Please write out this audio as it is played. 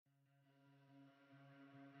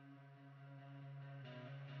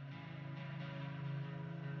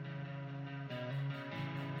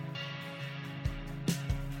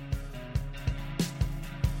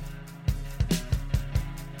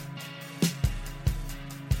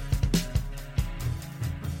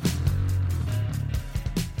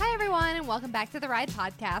and welcome back to the Ride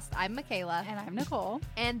Podcast. I'm Michaela. And I'm Nicole.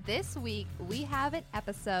 And this week, we have an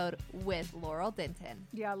episode with Laurel Denton.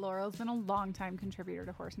 Yeah, Laurel's been a longtime contributor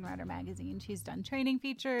to Horse and Rider magazine. She's done training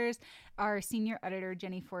features. Our senior editor,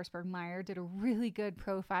 Jenny Forsberg-Meyer, did a really good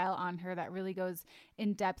profile on her that really goes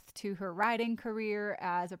in depth to her riding career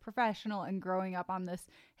as a professional and growing up on this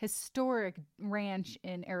historic ranch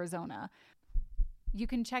in Arizona. You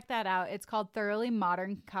can check that out. It's called Thoroughly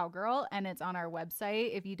Modern Cowgirl, and it's on our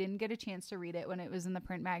website. If you didn't get a chance to read it when it was in the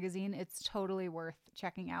print magazine, it's totally worth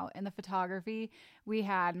checking out. And the photography, we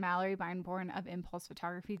had Mallory Beinborn of Impulse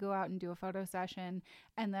Photography go out and do a photo session.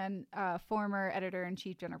 And then former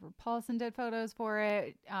editor-in-chief Jennifer Paulson did photos for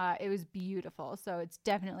it. It was beautiful. So it's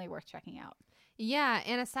definitely worth checking out. Yeah,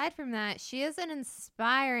 and aside from that, she is an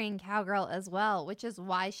inspiring cowgirl as well, which is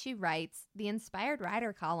why she writes the Inspired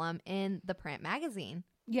Rider column in the print magazine.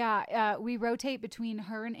 Yeah, we rotate between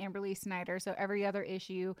her and Amberly Snyder, so every other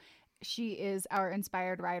issue, she is our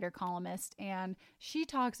Inspired Rider columnist, and she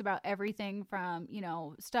talks about everything from,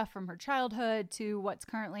 stuff from her childhood to what's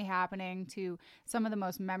currently happening to some of the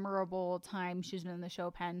most memorable times she's been in the show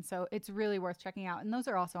pen, so it's really worth checking out, and those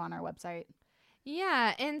are also on our website.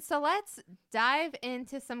 Yeah, and so let's dive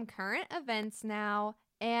into some current events now.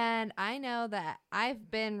 And I know that I've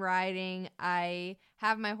been riding. I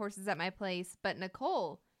have my horses at my place. But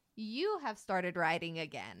Nicole, you have started riding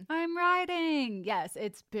again. I'm riding. Yes,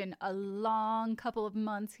 it's been a long couple of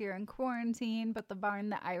months here in quarantine, but the barn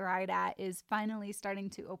that I ride at is finally starting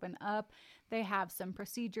to open up. They have some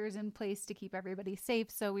procedures in place to keep everybody safe.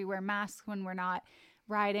 So we wear masks when we're not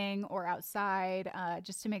riding or outside,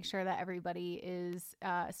 just to make sure that everybody is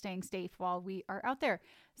staying safe while we are out there.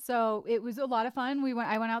 So it was a lot of fun.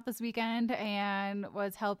 I went out this weekend and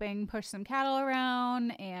was helping push some cattle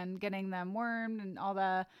around and getting them wormed and all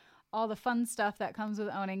the fun stuff that comes with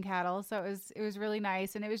owning cattle. So it was really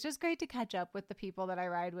nice, and it was just great to catch up with the people that I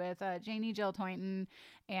ride with. Janie Jill Toynton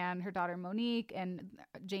and her daughter Monique and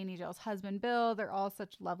Janie Jill's husband Bill. They're all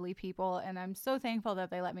such lovely people, and I'm so thankful that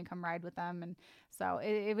they let me come ride with them. And so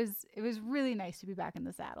it was really nice to be back in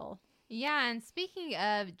the saddle. Yeah, and speaking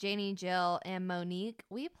of Janie Jill and Monique,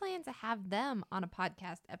 we plan to have them on a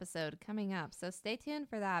podcast episode coming up. So stay tuned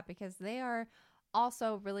for that, because they are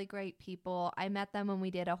also really great people. I met them when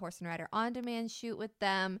we did a Horse and Rider On Demand shoot with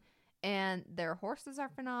them, and their horses are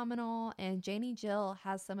phenomenal. And Janie Jill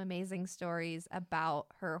has some amazing stories about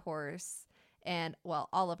her horse and, well,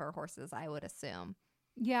 all of her horses, I would assume.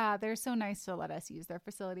 Yeah, they're so nice to let us use their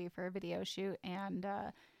facility for a video shoot. And,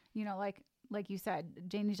 like you said,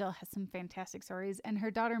 Janie Jill has some fantastic stories, and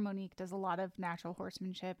her daughter Monique does a lot of natural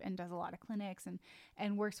horsemanship and does a lot of clinics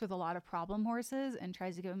and works with a lot of problem horses and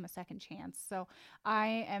tries to give them a second chance. So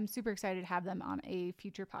I am super excited to have them on a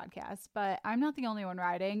future podcast. But I'm not the only one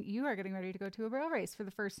riding. You are getting ready to go to a barrel race for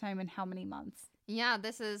the first time in how many months? Yeah,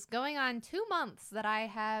 this is going on 2 months that I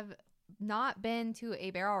have not been to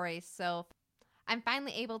a barrel race. So I'm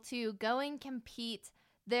finally able to go and compete.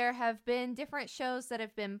 There have been different shows that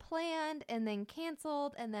have been planned and then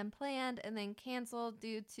canceled and then planned and then canceled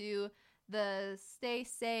due to the stay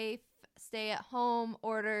safe, stay at home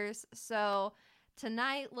orders. So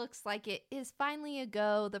tonight looks like it is finally a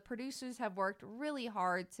go. The producers have worked really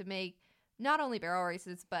hard to make not only barrel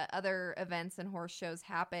races, but other events and horse shows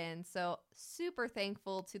happen. So super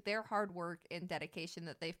thankful to their hard work and dedication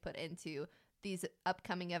that they've put into these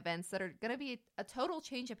upcoming events that are going to be a total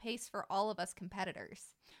change of pace for all of us competitors.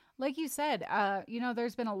 Like you said,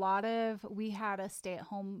 there's been we had a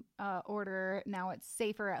stay-at-home order. Now it's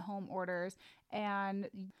safer at home orders. And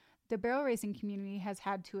the barrel racing community has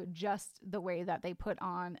had to adjust the way that they put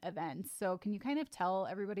on events. So can you kind of tell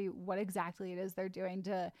everybody what exactly it is they're doing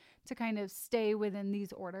to kind of stay within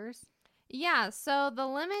these orders? Yeah, so the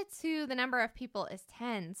limit to the number of people is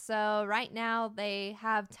 10. So right now they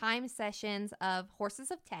have time sessions of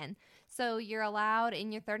horses of 10. So you're allowed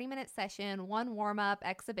in your 30-minute session, one warm-up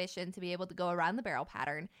exhibition to be able to go around the barrel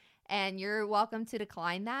pattern. And you're welcome to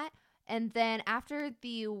decline that. And then after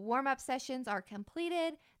the warm-up sessions are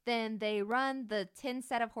completed, then they run the 10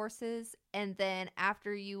 set of horses. And then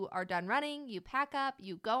after you are done running, you pack up,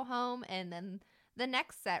 you go home, and then the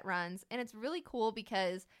next set runs. And it's really cool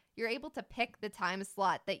because you're able to pick the time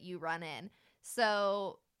slot that you run in.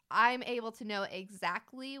 So I'm able to know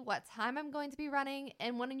exactly what time I'm going to be running.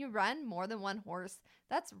 And when you run more than one horse,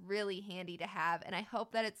 that's really handy to have. And I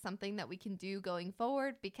hope that it's something that we can do going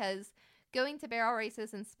forward, because going to barrel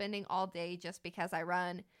races and spending all day just because I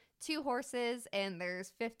run 2 horses and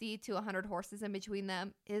there's 50 to 100 horses in between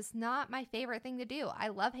them is not my favorite thing to do. I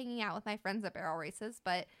love hanging out with my friends at barrel races,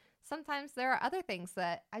 but sometimes there are other things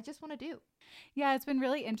that I just want to do. Yeah, it's been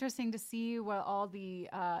really interesting to see what all the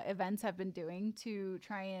events have been doing to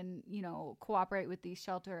try and, cooperate with these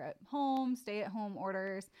shelter at home, stay at home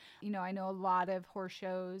orders. I know a lot of horse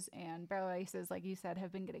shows and barrel races, like you said,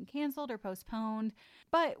 have been getting canceled or postponed,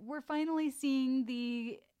 but we're finally seeing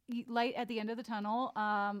the light at the end of the tunnel.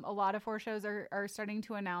 A lot of horse shows are starting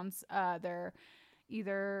to announce their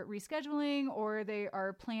either rescheduling or they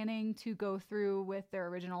are planning to go through with their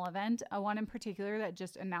original event. One in particular that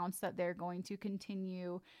just announced that they're going to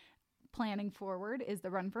continue planning forward is the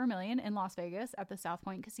Run for a Million in Las Vegas at the South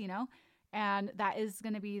Point Casino. And that is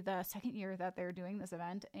going to be the second year that they're doing this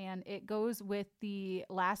event. And it goes with The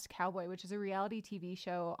Last Cowboy, which is a reality TV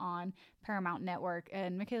show on Paramount Network.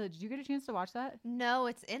 And Michaela, did you get a chance to watch that? No,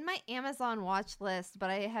 it's in my Amazon watch list, but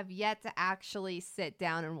I have yet to actually sit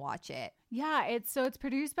down and watch it. Yeah, it's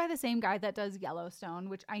produced by the same guy that does Yellowstone,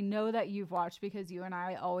 which I know that you've watched because you and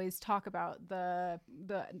I always talk about the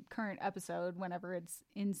current episode whenever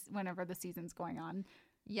the season's going on.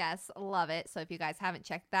 Yes, love it. So if you guys haven't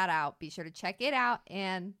checked that out, be sure to check it out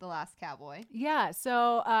and The Last Cowboy. Yeah,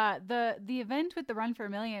 so the event with the Run for a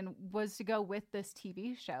Million was to go with this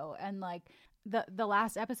TV show, and like the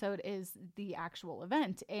last episode is the actual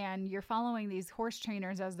event, and you're following these horse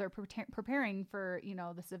trainers as they're preparing for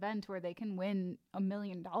this event where they can win $1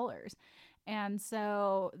 million. And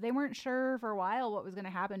so they weren't sure for a while what was going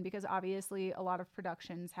to happen because obviously a lot of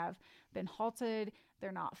productions have been halted.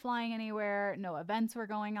 They're not flying anywhere. No events were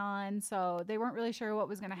going on. So they weren't really sure what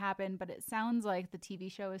was going to happen, but it sounds like the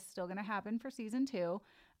TV show is still going to happen for season 2.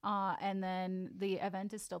 And then the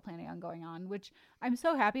event is still planning on going on, which I'm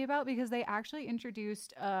so happy about because they actually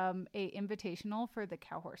introduced a invitational for the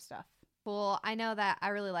cow horse stuff. Cool. I know that I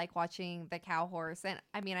really like watching the cow horse, and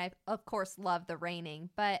I mean, I of course love the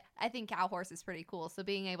reining, but I think cow horse is pretty cool. So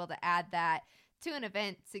being able to add that to an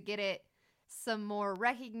event to get it some more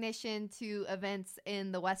recognition to events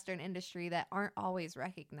in the Western industry that aren't always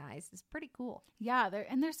recognized is pretty cool. Yeah,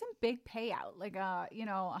 there's some big payout, like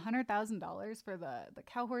 $100,000 for the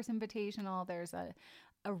cow horse invitational. There's a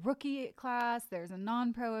rookie class, there's a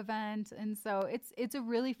non-pro event, and so it's a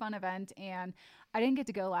really fun event. And I didn't get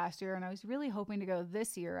to go last year, and I was really hoping to go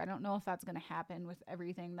this year. I don't know if that's going to happen with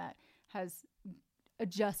everything that has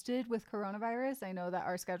adjusted with coronavirus. I know that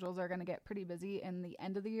our schedules are going to get pretty busy in the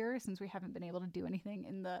end of the year since we haven't been able to do anything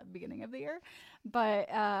in the beginning of the year. But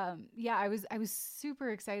yeah, I was super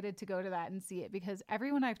excited to go to that and see it because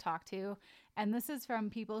everyone I've talked to, and this is from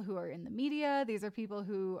people who are in the media, these are people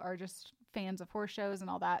who are just fans of horse shows and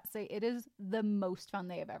all that, say it is the most fun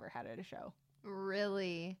they have ever had at a show.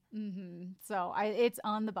 Really? Mm-hmm. So it's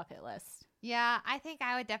on the bucket list. Yeah, I think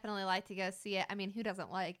I would definitely like to go see it. I mean, who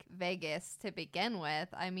doesn't like Vegas to begin with?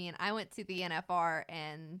 I mean, I went to the NFR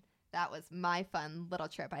and that was my fun little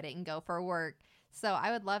trip. I didn't go for work. So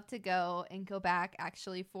I would love to go and go back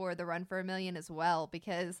actually for the Run for a Million as well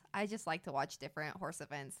because I just like to watch different horse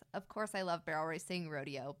events. Of course, I love barrel racing,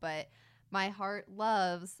 rodeo, but my heart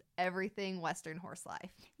loves everything Western horse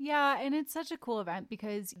life. Yeah, and it's such a cool event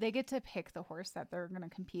because they get to pick the horse that they're going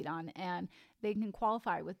to compete on, and they can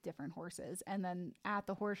qualify with different horses. And then at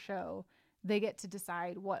the horse show, they get to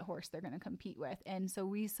decide what horse they're going to compete with. And so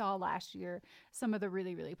we saw last year some of the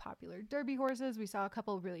really, really popular Derby horses. We saw a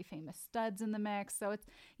couple of really famous studs in the mix. So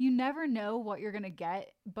you never know what you're going to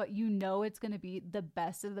get, but it's going to be the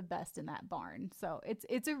best of the best in that barn. So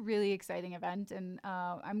it's a really exciting event, and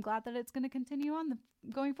I'm glad that it's going to continue on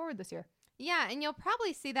going forward this year. Yeah, and you'll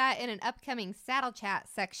probably see that in an upcoming Saddle Chat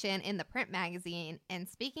section in the print magazine. And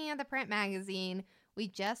speaking of the print magazine, we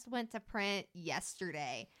just went to print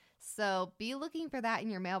yesterday. So be looking for that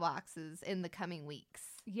in your mailboxes in the coming weeks.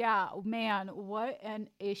 Yeah, man, what an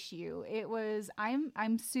issue. It was,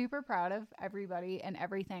 I'm super proud of everybody and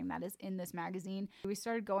everything that is in this magazine. We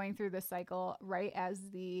started going through this cycle right as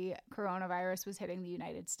the coronavirus was hitting the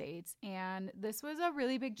United States. And this was a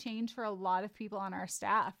really big change for a lot of people on our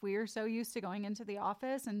staff. We are so used to going into the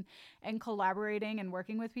office and collaborating and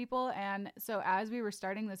working with people. And so as we were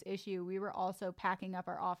starting this issue, we were also packing up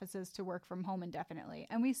our offices to work from home indefinitely.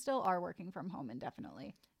 And we still are working from home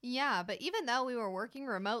indefinitely. Yeah, but even though we were working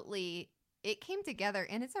remotely, it came together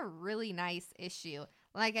and it's a really nice issue.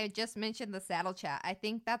 Like I just mentioned, the Saddle Chat. I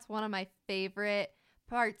think that's one of my favorite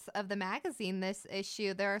parts of the magazine, this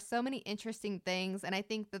issue. There are so many interesting things, and I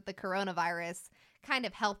think that the coronavirus kind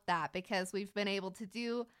of helped that because we've been able to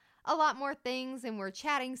do a lot more things and we're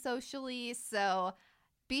chatting socially. So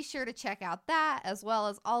be sure to check out that as well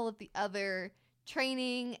as all of the other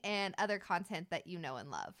training and other content that you know and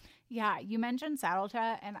love. Yeah, you mentioned Saddle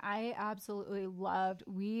Chat, and I absolutely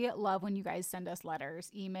we love when you guys send us letters,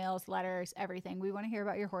 emails, letters, everything. We want to hear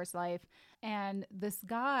about your horse life. And this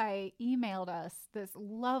guy emailed us this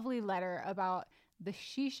lovely letter about the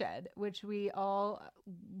She Shed, which we all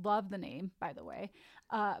love the name, by the way.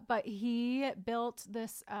 But he built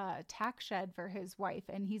this tack shed for his wife,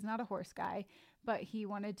 and he's not a horse guy, but he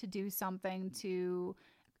wanted to do something to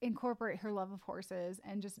incorporate her love of horses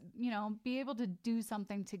and just, be able to do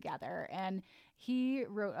something together. And he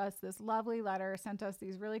wrote us this lovely letter, sent us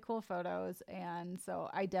these really cool photos. And so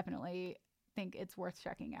I definitely think it's worth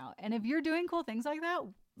checking out. And if you're doing cool things like that,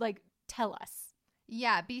 like, tell us.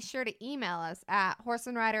 Yeah, be sure to email us at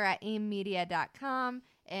horseandrider@aimmedia.com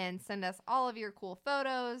and send us all of your cool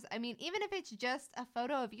photos. I mean, even if it's just a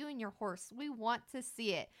photo of you and your horse, we want to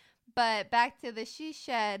see it. But back to the She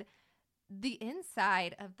Shed, the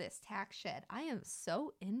inside of this tack shed, I am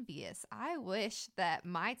so envious. I wish that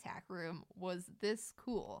my tack room was this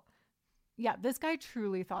cool. Yeah, this guy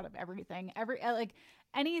truly thought of everything.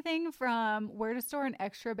 Anything from where to store an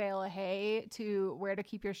extra bale of hay to where to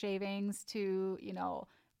keep your shavings to,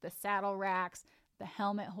 the saddle racks, the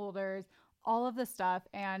helmet holders, all of the stuff.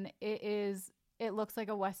 And it looks like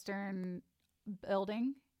a Western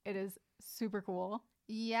building. It is super cool.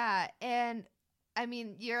 Yeah, and I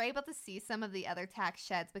mean, you're able to see some of the other tack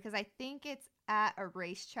sheds because I think it's at a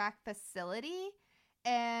racetrack facility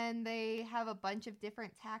and they have a bunch of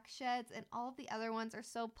different tack sheds and all of the other ones are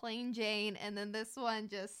so plain Jane. And then this one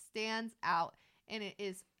just stands out and it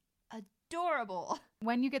is adorable.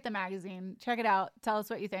 When you get the magazine, check it out. Tell us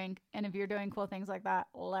what you think. And if you're doing cool things like that,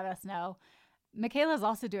 let us know. Michaela's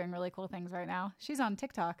also doing really cool things right now. She's on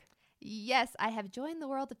TikTok. Yes, I have joined the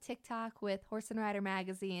world of TikTok with Horse and Rider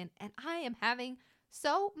magazine, and I am having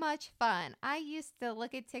so much fun. I used to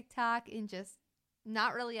look at TikTok and just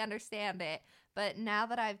not really understand it, but now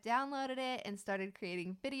that I've downloaded it and started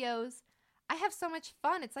creating videos, I have so much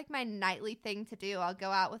fun. It's like my nightly thing to do. I'll go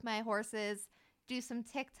out with my horses, do some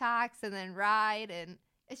TikToks, and then ride, and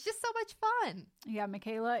it's just so much fun. Yeah,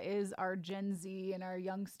 Michaela is our Gen Z and our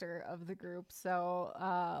youngster of the group.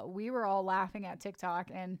 So we were all laughing at TikTok,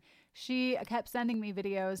 and she kept sending me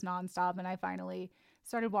videos nonstop, and I finally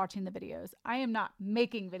started watching the videos. I am not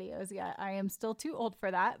making videos yet. I am still too old for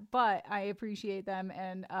that, but I appreciate them.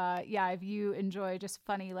 And if you enjoy just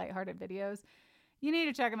funny, lighthearted videos, you need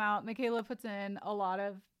to check them out. Michaela puts in a lot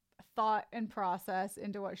of thought and process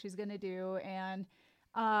into what she's going to do. And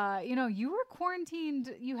you were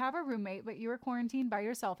quarantined. You have a roommate, but you were quarantined by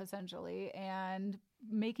yourself essentially. And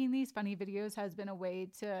making these funny videos has been a way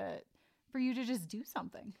for you to just do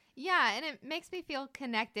something. Yeah, and it makes me feel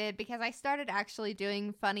connected because I started actually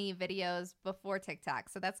doing funny videos before TikTok.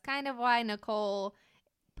 So that's kind of why Nicole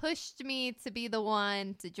pushed me to be the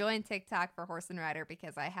one to join TikTok for Horse and Rider,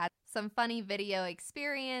 because I had some funny video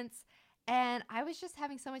experience. And I was just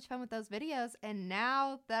having so much fun with those videos. And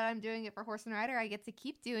now that I'm doing it for Horse and Rider, I get to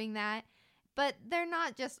keep doing that. But they're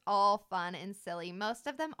not just all fun and silly. Most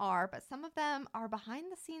of them are, but some of them are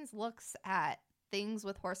behind the scenes looks at things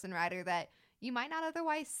with Horse and Rider that you might not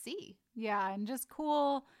otherwise see. Yeah, and just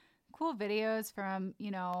cool videos from,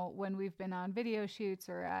 when we've been on video shoots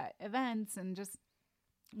or at events and just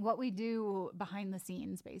what we do behind the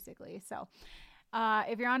scenes, basically. So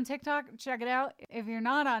if you're on TikTok, check it out. If you're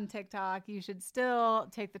not on TikTok, you should still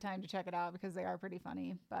take the time to check it out because they are pretty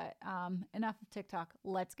funny. But enough of TikTok.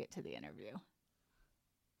 Let's get to the interview.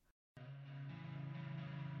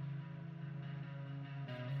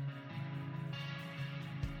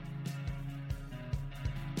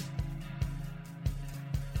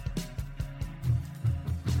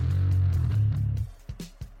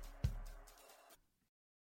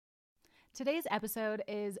 Today's episode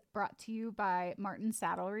is brought to you by Martin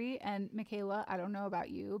Saddlery. And Michaela, I don't know about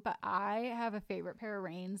you, but I have a favorite pair of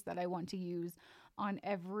reins that I want to use on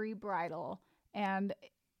every bridle. And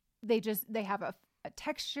they have a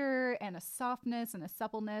texture and a softness and a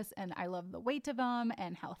suppleness. And I love the weight of them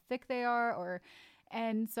and how thick they are.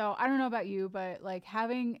 And so I don't know about you, but like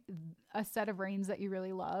having a set of reins that you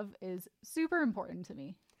really love is super important to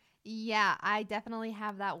me. Yeah, I definitely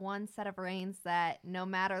have that one set of reins that no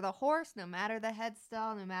matter the horse, no matter the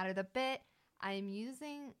headstall, no matter the bit, I am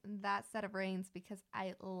using that set of reins because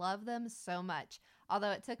I love them so much.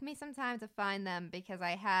 Although it took me some time to find them because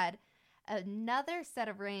I had another set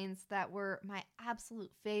of reins that were my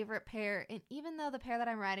absolute favorite pair. And even though the pair that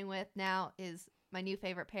I'm riding with now is my new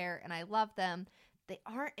favorite pair and I love them, they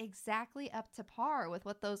aren't exactly up to par with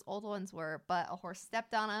what those old ones were. But a horse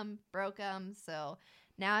stepped on them, broke them, so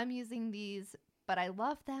now I'm using these, but I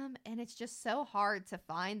love them, and it's just so hard to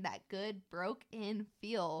find that good broke-in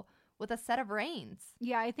feel with a set of reins.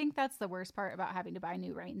 Yeah, I think that's the worst part about having to buy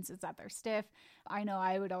new reins is that they're stiff. I know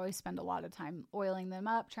I would always spend a lot of time oiling them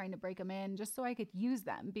up, trying to break them in just so I could use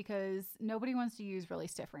them because nobody wants to use really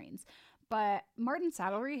stiff reins. But Martin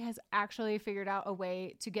Saddlery has actually figured out a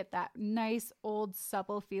way to get that nice, old,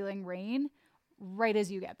 supple feeling rein right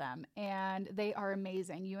as you get them. And they are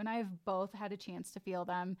amazing. You and I have both had a chance to feel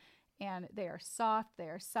them, and they are soft, they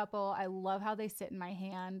are supple. I love how they sit in my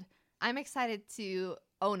hand. I'm excited to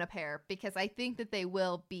own a pair because I think that they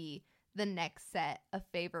will be the next set of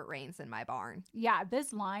favorite reins in my barn. Yeah,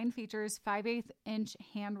 this line features 5/8 inch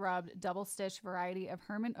hand-rubbed double-stitch variety of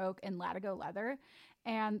Herman oak and Latigo leather.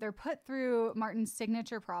 And they're put through Martin's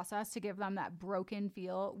signature process to give them that broken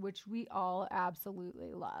feel, which we all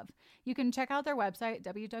absolutely love. You can check out their website,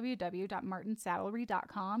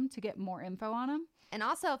 www.martinsaddlery.com, to get more info on them. And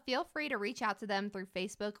also feel free to reach out to them through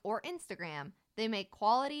Facebook or Instagram. They make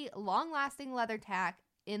quality, long-lasting leather tack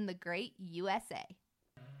in the great USA.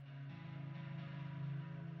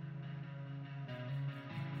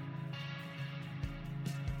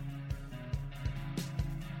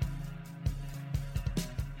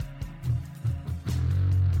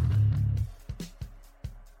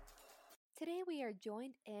 Today we are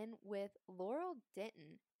joined in with Laurel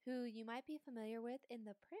Denton, who you might be familiar with in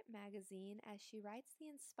the print magazine as she writes the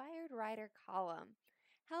Inspired Writer column.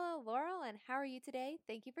 Hello, Laurel, and how are you today?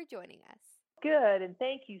 Thank you for joining us. Good, and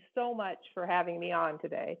thank you so much for having me on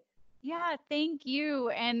today. Yeah, thank you.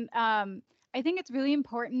 And I think it's really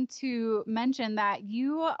important to mention that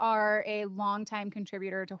you are a longtime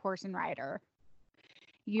contributor to Horse and Rider.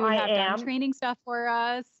 You have done training stuff for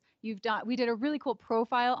us. We did a really cool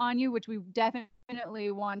profile on you, which we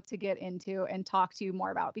definitely want to get into and talk to you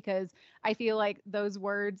more about, because I feel like those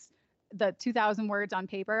words, the 2,000 words on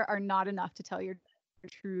paper, are not enough to tell your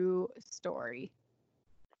true story.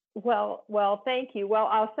 Well, thank you. Well,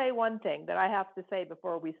 I'll say one thing that I have to say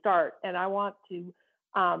before we start, and I want to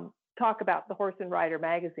talk about the Horse and Rider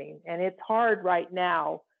magazine. And it's hard right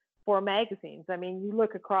now for magazines. I mean, you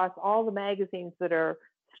look across all the magazines that are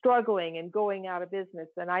struggling and going out of business,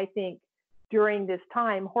 and I think during this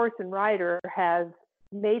time, Horse and Rider has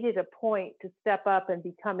made it a point to step up and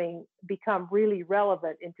become really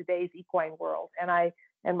relevant in today's equine world. And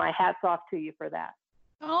my hat's off to you for that.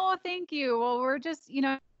 Oh, thank you. Well, we're just,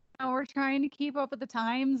 we're trying to keep up with the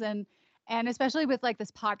times, and especially with like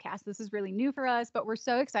this podcast. This is really new for us, but we're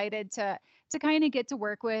so excited to kind of get to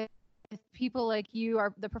work with people like you,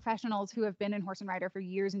 are the professionals who have been in Horse and Rider for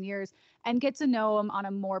years and years, and get to know them on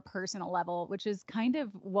a more personal level, which is kind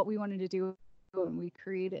of what we wanted to do when we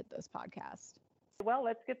created this podcast. Well,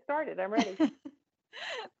 let's get started. I'm ready.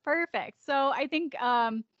 Perfect. So I think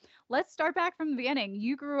let's start back from the beginning.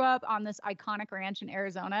 You grew up on this iconic ranch in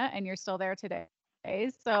Arizona, and you're still there today.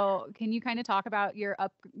 So can you kind of talk about your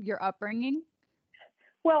upbringing?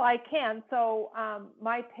 Well, I can. So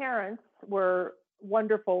my parents were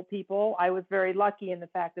wonderful people. I was very lucky in the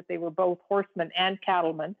fact that they were both horsemen and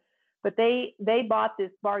cattlemen. But they bought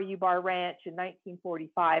this Bar U Bar Ranch in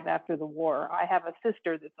 1945 after the war. I have a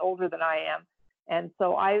sister that's older than I am. And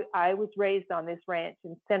so I was raised on this ranch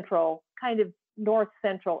in kind of north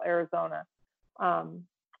central Arizona.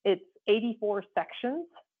 It's 84 sections.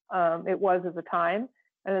 It was at the time.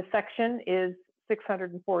 And a section is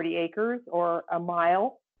 640 acres or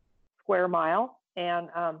square mile. And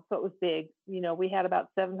so it was big. We had about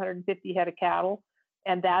 750 head of cattle.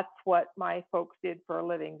 And that's what my folks did for a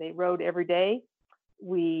living. They rode every day.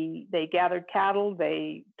 They gathered cattle.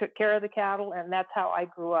 They took care of the cattle. And that's how I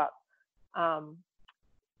grew up.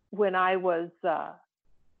 When I was a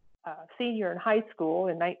senior in high school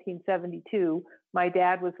in 1972, my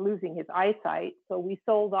dad was losing his eyesight. So we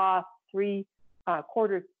sold off three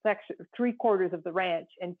quarters of the ranch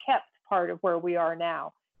and kept part of where we are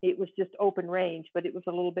now. It was just open range, but it was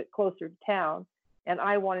a little bit closer to town. And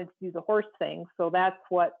I wanted to do the horse thing. So that's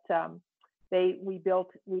what we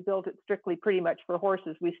built it strictly pretty much for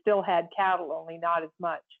horses. We still had cattle, only not as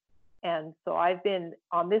much. And so I've been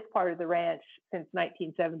on this part of the ranch since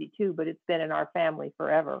 1972, but it's been in our family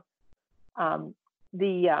forever. The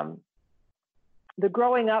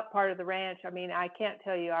growing up part of the ranch, I mean, I can't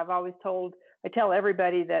tell you, I tell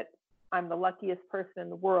everybody that I'm the luckiest person in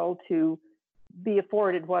the world to be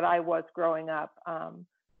afforded what I was growing up.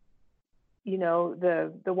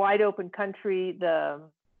 The wide open country, the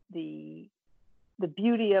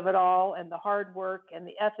beauty of it all, and the hard work and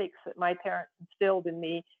the ethics that my parents instilled in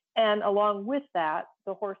me. And along with that,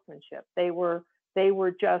 the horsemanship. They were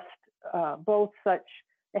just both such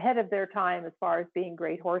ahead of their time as far as being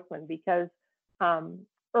great horsemen, because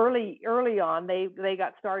early on they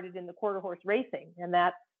got started in the quarter horse racing, and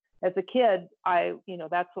that's as a kid,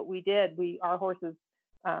 that's what we did. Our horses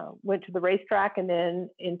went to the racetrack, and then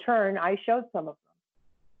in turn, I showed some of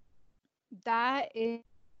them. That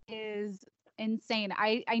is insane.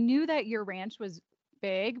 I knew that your ranch was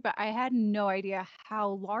big, but I had no idea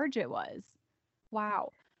how large it was.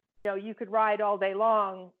 Wow. You could ride all day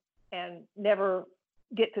long and never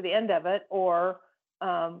get to the end of it, or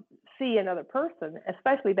see another person,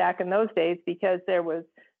 especially back in those days, because it was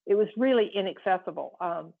really inaccessible.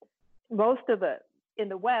 In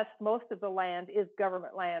the West, most of the land is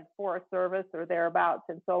government land, Forest Service or thereabouts,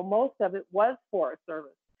 and so most of it was Forest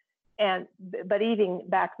Service. But even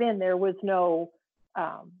back then, there was no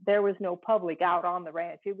public out on the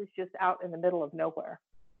ranch. It was just out in the middle of nowhere.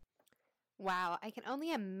 Wow, I can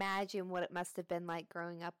only imagine what it must have been like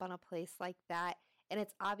growing up on a place like that, and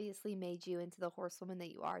it's obviously made you into the horsewoman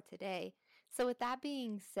that you are today. So with that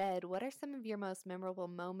being said, what are some of your most memorable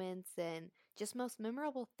moments and just most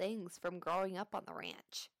memorable things from growing up on the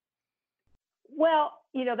ranch? Well,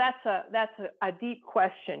 that's a deep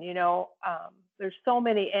question. There's so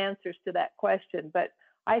many answers to that question, but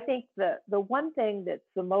I think the one thing that's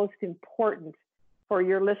the most important for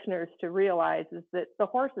your listeners to realize is that the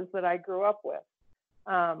horses that I grew up with,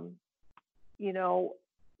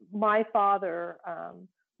 my father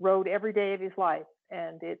rode every day of his life,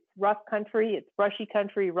 and it's rough country, it's brushy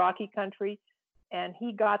country, rocky country, and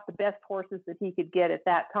he got the best horses that he could get at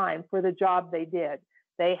that time for the job they did.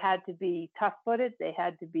 They had to be tough-footed, they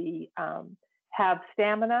had to be have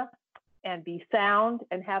stamina and be sound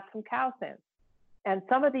and have some cow sense. And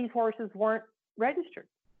some of these horses weren't registered.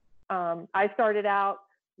 I started out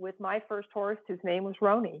with my first horse, whose name was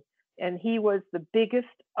Roni, and he was the biggest,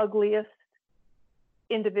 ugliest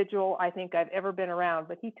individual I think I've ever been around,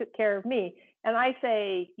 but he took care of me. And I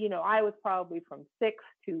say, I was probably from 6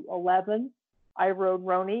 to 11. I rode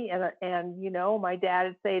Roni, and my dad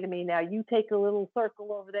would say to me, now you take a little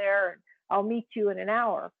circle over there and I'll meet you in an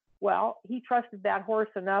hour. Well, he trusted that horse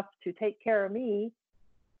enough to take care of me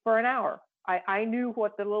for an hour. I knew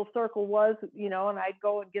what the little circle was, and I'd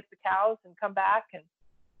go and get the cows and come back.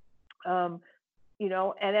 And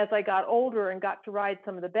as I got older and got to ride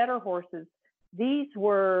some of the better horses, these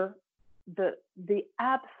were the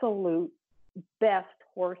absolute best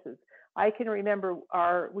horses. I can remember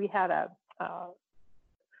we had a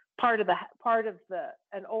part of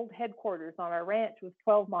an old headquarters on our ranch was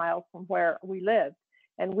 12 miles from where we lived,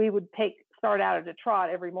 and we would start out at a trot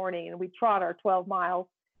every morning, and we'd trot our 12 miles,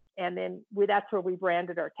 and then that's where we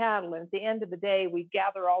branded our cattle. And at the end of the day, we'd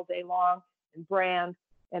gather all day long and brand,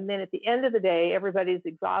 and then at the end of the day, everybody's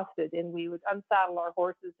exhausted, and we would unsaddle our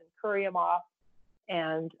horses and curry them off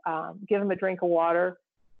and give them a drink of water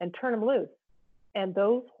and turn them loose. And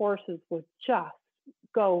those horses would just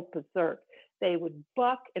go berserk. They would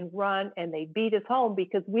buck and run, and they'd beat us home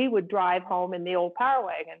because we would drive home in the old power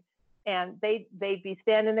wagon, and they'd be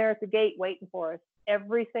standing there at the gate waiting for us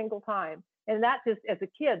every single time. And that just, as a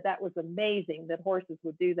kid, that was amazing that horses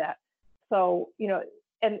would do that. So,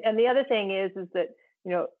 and the other thing is that,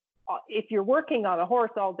 if you're working on a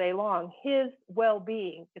horse all day long, his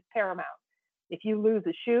well-being is paramount. If you lose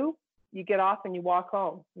a shoe, you get off and you walk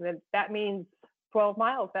home. And then that means 12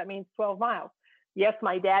 miles. That means 12 miles. Yes,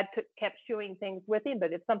 my dad kept shoeing things with him,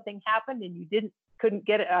 but if something happened and you couldn't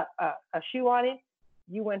get a shoe on him,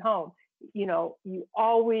 you went home. You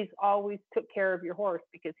always took care of your horse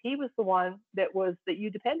because he was the one that you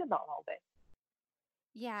depended on all day.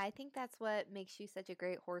 Yeah, I think that's what makes you such a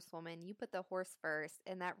great horsewoman. You put the horse first,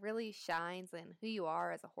 and that really shines in who you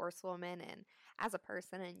are as a horsewoman and as a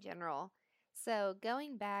person in general. So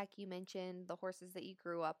going back, you mentioned the horses that you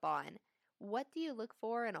grew up on. What do you look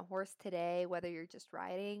for in a horse today, whether you're just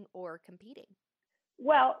riding or competing?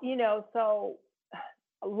 Well, so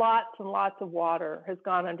lots and lots of water has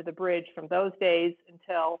gone under the bridge from those days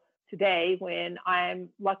until today, when I'm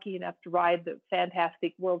lucky enough to ride the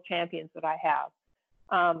fantastic world champions that I have.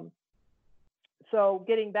 So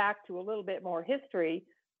getting back to a little bit more history,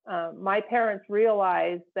 my parents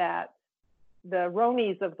realized that the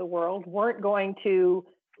Ronis of the world weren't going to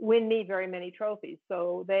win me very many trophies.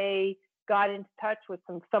 So they got into touch with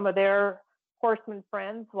some of their horseman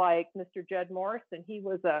friends, like Mr. Judd Morse, and he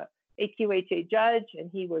was a AQHA judge, and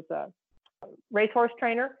he was a racehorse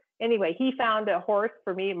trainer. Anyway, he found a horse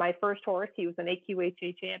for me, my first horse. He was an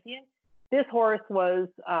AQHA champion. This horse was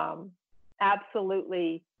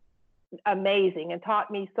absolutely amazing and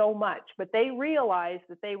taught me so much, but they realized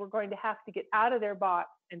that they were going to have to get out of their box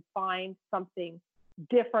and find something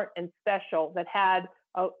different and special that had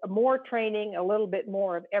a more training, a little bit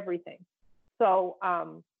more of everything. So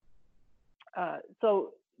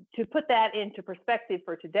to put that into perspective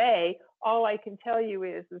for today, all I can tell you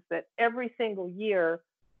is that every single year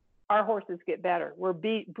our horses get better. We're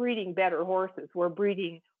breeding better horses. We're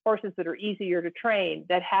breeding horses that are easier to train,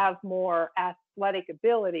 that have more athletic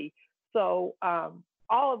ability. So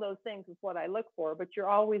all of those things is what I look for, but you're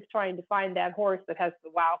always trying to find that horse that has the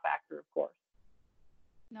wow factor, of course.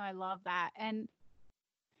 No, I love that. And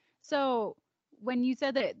so when you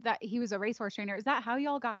said that he was a racehorse trainer, is that how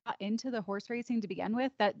y'all got into the horse racing to begin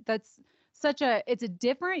with? That's such it's a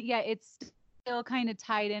different, yet it's still kind of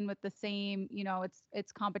tied in with the same,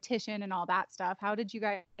 it's competition and all that stuff. How did you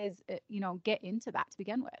guys, get into that to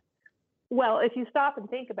begin with? Well, if you stop and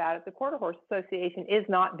think about it, the Quarter Horse Association is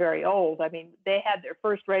not very old. I mean, they had their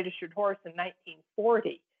first registered horse in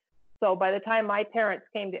 1940. So by the time my parents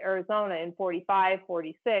came to Arizona in 45,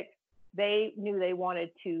 46, they knew they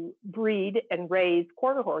wanted to breed and raise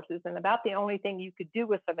quarter horses. And about the only thing you could do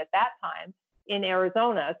with them at that time in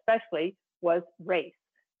Arizona, especially, was race.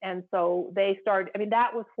 And so they started, I mean,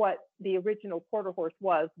 that was what the original quarter horse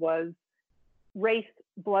was race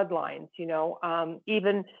bloodlines,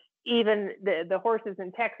 even the horses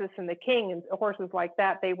in Texas and the King and horses like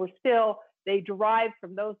that, they derived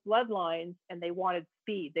from those bloodlines, and they wanted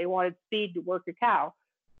speed. They wanted speed to work a cow.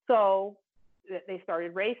 So they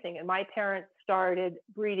started racing, and my parents started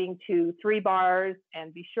breeding to 3 bars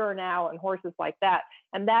and Be Sure Now and horses like that.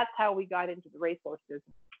 And that's how we got into the racehorse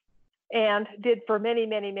business, and did for many,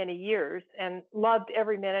 many, many years, and loved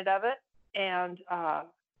every minute of it. And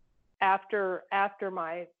after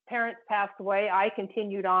my parents passed away, I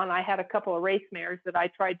continued on. I had a couple of race mares that I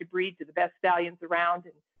tried to breed to the best stallions around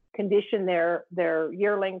and condition their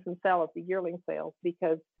yearlings and sell at the yearling sales,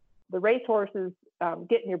 because the race horses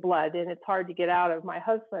get in your blood, and it's hard to get out of. My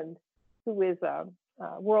husband, who is a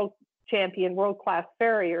world champion, world-class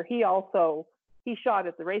farrier, he shot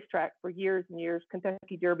at the racetrack for years and years,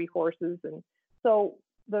 Kentucky Derby horses. And so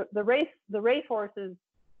the race horses,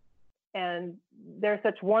 and they're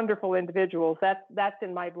such wonderful individuals. That's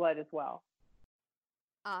in my blood as well.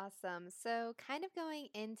 Awesome. So, kind of going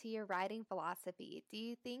into your riding philosophy, do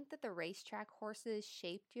you think that the racetrack horses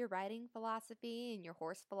shaped your riding philosophy and your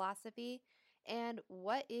horse philosophy? And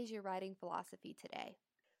what is your riding philosophy today?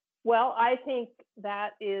 Well, I think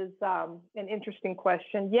that is an interesting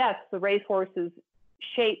question. Yes, the racehorses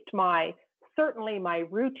shaped certainly my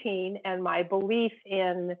routine and my belief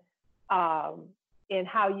in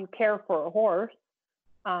how you care for a horse.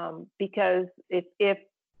 Because if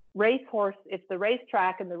the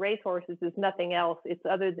racetrack and the racehorses is nothing else, it's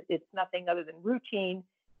nothing other than routine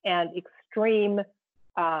and extreme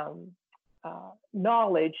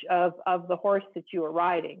knowledge of the horse that you are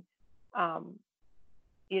riding. And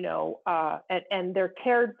they're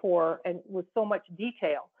cared for and with so much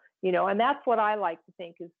detail, and that's what I like to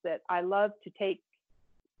think, is that I love to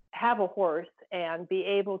have a horse and be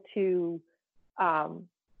able to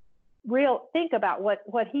think about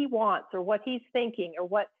what he wants, or what he's thinking,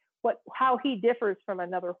 or how he differs from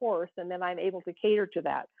another horse, and then I'm able to cater to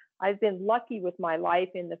that. I've been lucky with my life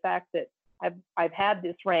in the fact that I've had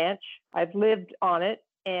this ranch, I've lived on it,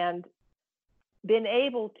 and been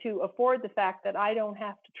able to afford the fact that I don't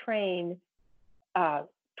have to train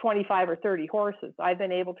 25 or 30 horses. I've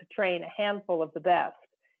been able to train a handful of the best.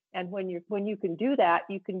 And when you can do that,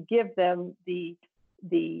 you can give them the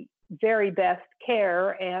very best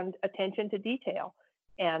care and attention to detail.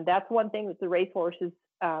 And that's one thing that the racehorses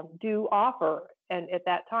do offer. And at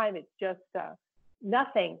that time, it's just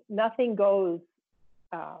nothing goes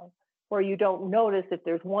where you don't notice if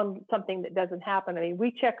there's something that doesn't happen. I mean,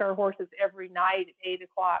 we check our horses every night at 8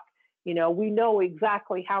 o'clock. We know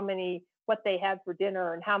exactly what they had for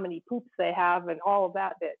dinner and how many poops they have and all of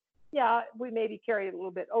that. But yeah, we maybe carry it a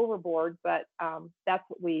little bit overboard, but that's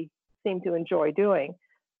what we seem to enjoy doing.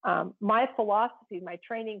 My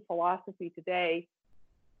training philosophy today,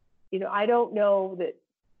 I don't know that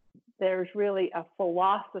there's really a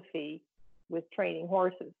philosophy with training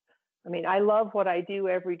horses. I mean, I love what I do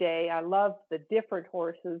every day. I love the different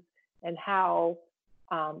horses and how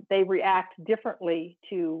they react differently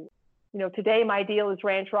to, today my deal is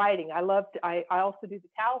ranch riding. I also do the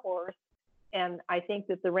cow horse. And I think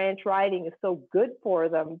that the ranch riding is so good for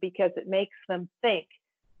them because it makes them think.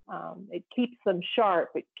 It keeps them sharp.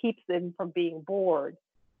 It keeps them from being bored.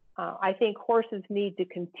 I think horses need to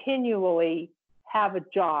continually have a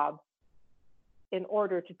job in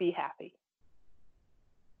order to be happy.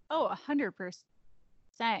 Oh, 100%.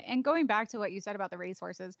 And going back to what you said about the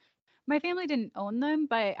racehorses, my family didn't own them,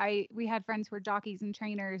 but we had friends who were jockeys and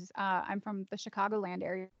trainers. I'm from the Chicagoland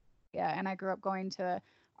area, and I grew up going to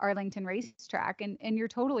Arlington racetrack. And you're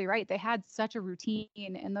totally right. They had such a routine,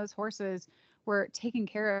 and those horses were taken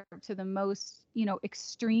care of to the most,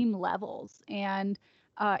 extreme levels. And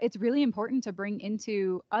it's really important to bring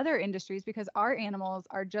into other industries because our animals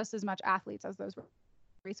are just as much athletes as those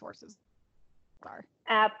resources are.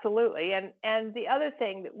 Absolutely. And the other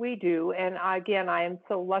thing that we do, and again, I am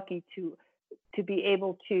so lucky to be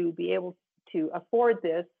able to afford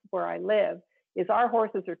this where I live, is our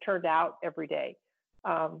horses are turned out every day.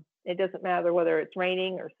 It doesn't matter whether it's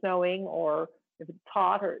raining or snowing or if it's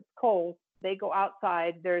hot or it's cold. They go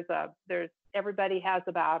outside. There's everybody has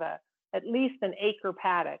about at least an acre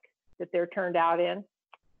paddock that they're turned out in,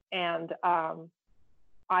 and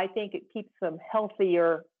I think it keeps them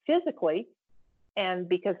healthier physically, and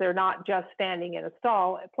because they're not just standing in a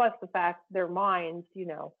stall. Plus the fact their minds,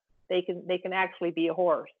 they can actually be a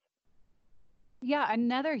horse. Yeah,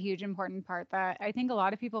 another huge important part that I think a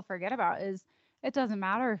lot of people forget about is it doesn't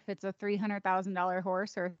matter if it's a $300,000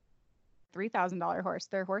 horse or $3,000 horse.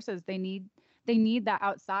 They're horses. They need that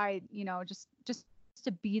outside, just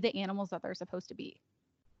to be the animals that they're supposed to be.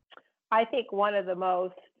 I think one of the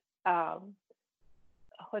most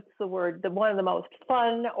what's the word? One of the most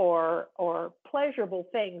fun or pleasurable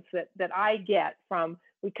things that I get from,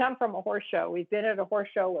 we come from a horse show. We've been at a horse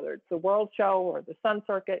show, whether it's the World Show or the Sun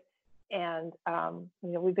Circuit, and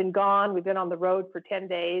we've been gone. We've been on the road for 10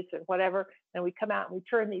 days or whatever, and we come out and we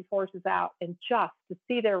turn these horses out, and just to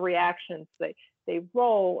see their reactions, they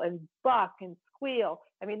roll and buck and squeal.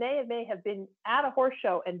 I mean, they may have been at a horse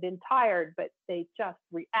show and been tired, but they just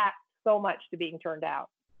react so much to being turned out.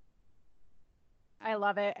 I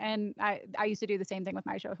love it. And I used to do the same thing with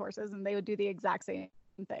my show horses, and they would do the exact same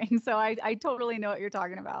thing. So I totally know what you're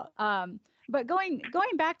talking about. But going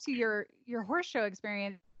back to your horse show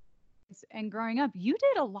experience and growing up, you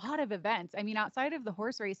did a lot of events. I mean, outside of the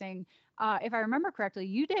horse racing, if I remember correctly,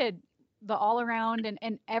 you did the all around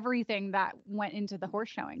and everything that went into the horse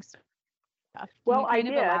showing stuff. Well, Can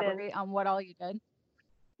you I did elaborate on what all you did?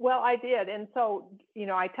 Well, I did. And so,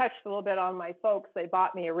 I touched a little bit on my folks. They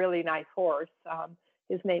bought me a really nice horse.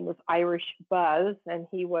 His name was Irish Buzz, and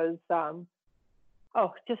he was,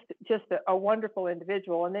 just a wonderful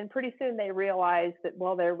individual. And then pretty soon they realized that,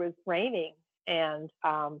 well, there was reining. And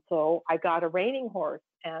so I got a reining horse,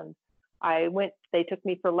 and they took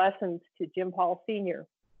me for lessons to Jim Paul Sr.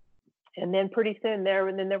 And then pretty soon there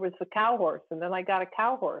was the cow horse, and then I got a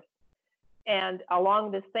cow horse. And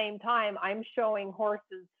along the same time, I'm showing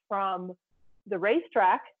horses from the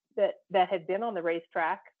racetrack that had been on the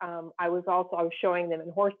racetrack. I was showing them in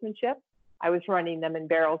horsemanship. I was running them in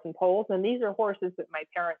barrels and poles. And these are horses that my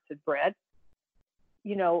parents had bred.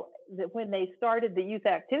 That when they started the youth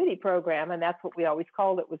activity program, and that's what we always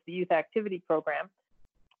called it, was the youth activity program,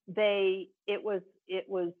 it was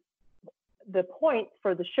the points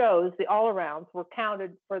for the shows, the all-arounds, were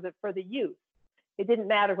counted for the youth. It didn't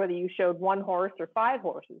matter whether you showed one horse or 5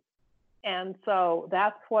 horses. And so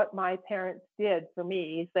that's what my parents did for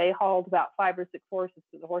me. They hauled about 5 or 6 horses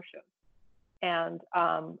to the horse shows. And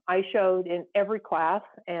I showed in every class,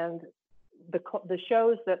 and the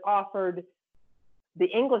shows that offered the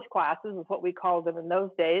English classes is what we called them in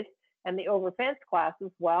those days, and the over fence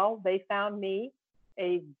classes, well, they found me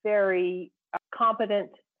a very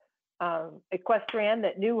competent equestrian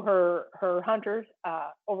that knew her hunters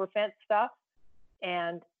over fence stuff.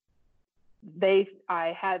 And they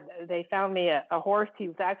found me a horse. He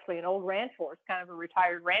was actually an old ranch horse, kind of a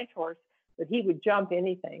retired ranch horse, but he would jump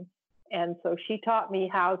anything. And so she taught me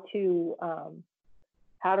how to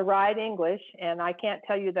ride English. And I can't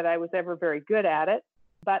tell you that I was ever very good at it,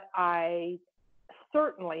 but I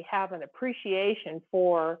certainly have an appreciation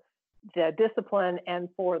for the discipline and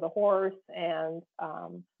for the horse. And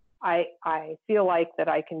I feel like that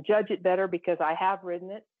I can judge it better because I have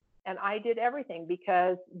ridden it. And I did everything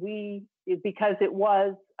because it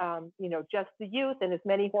was, just the youth, and as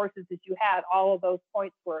many horses as you had, all of those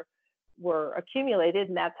points were accumulated,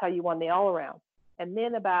 and that's how you won the all around. And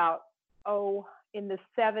then about, in the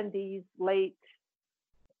 70s,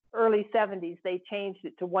 early 70s, they changed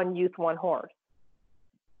it to one youth, one horse.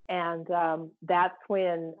 And that's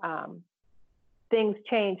when things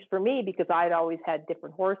changed for me, because I'd always had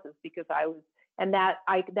different horses, because I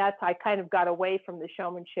kind of got away from the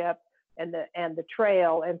showmanship and the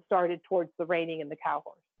trail and started towards the reining and the cow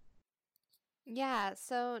horse. Yeah,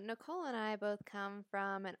 so Nicole and I both come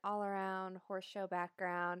from an all-around horse show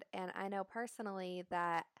background, and I know personally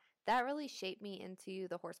that really shaped me into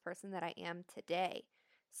the horse person that I am today.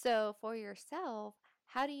 So for yourself,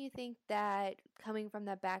 how do you think that coming from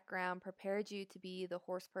that background prepared you to be the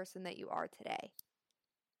horse person that you are today?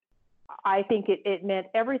 I think it meant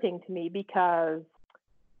everything to me, because,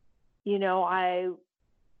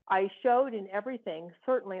 I showed in everything.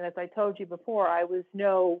 Certainly, as I told you before, I was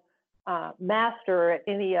no master at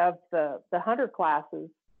any of the hunter classes.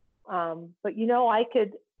 But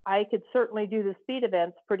I could certainly do the speed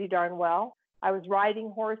events pretty darn well. I was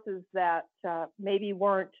riding horses that maybe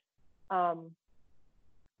weren't,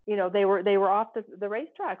 they were off the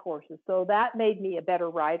racetrack horses. So that made me a better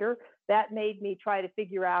rider. That made me try to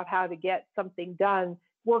figure out how to get something done,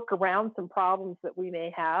 work around some problems that we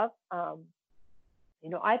may have.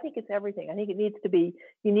 I think it's everything. I think you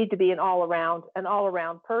need to be an all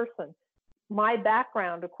around person. My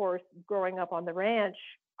background, of course, growing up on the ranch,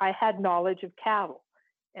 I had knowledge of cattle.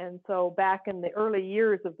 And so back in the early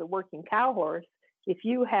years of the working cow horse, if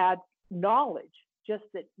you had knowledge, just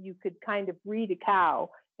that you could kind of read a cow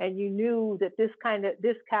and you knew that this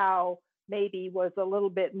cow maybe was a little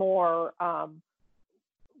bit more,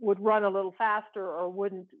 would run a little faster or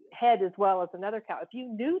wouldn't head as well as another cow. If you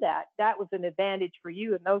knew that, that was an advantage for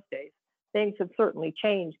you in those days. Things have certainly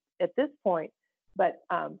changed at this point. But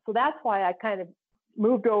so that's why I kind of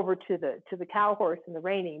moved over to the cow horse and the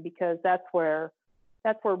reining, because that's where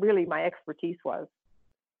really my expertise was.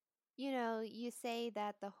 You say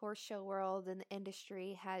that the horse show world and the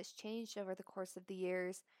industry has changed over the course of the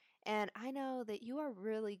years, and I know that you are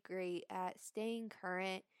really great at staying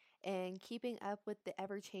current and keeping up with the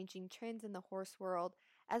ever-changing trends in the horse world,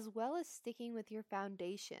 as well as sticking with your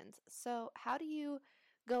foundations. So, how do you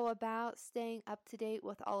go about staying up to date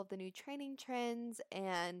with all of the new training trends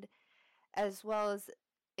and as well as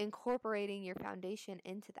incorporating your foundation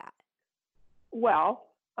into that? Well,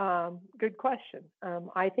 good question.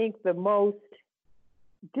 I think the most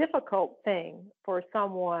difficult thing for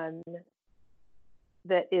someone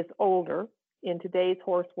that is older in today's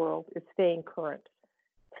horse world is staying current,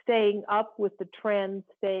 staying up with the trends,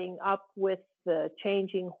 staying up with the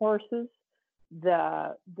changing horses,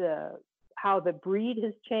 the how the breed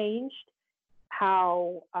has changed,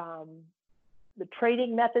 how the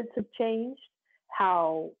training methods have changed,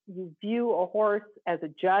 how you view a horse as a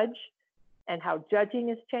judge, and how judging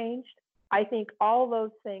has changed. I think all those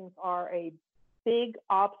things are a big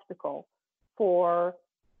obstacle for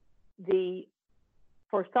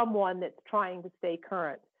someone that's trying to stay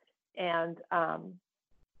current. And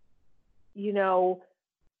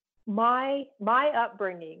my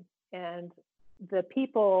upbringing and the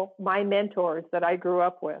people, my mentors that I grew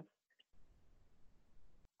up with,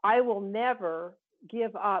 I will never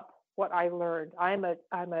give up what I learned. I'm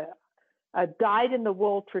a dyed in the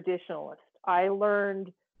wool traditionalist. I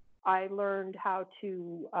learned how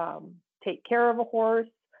to take care of a horse.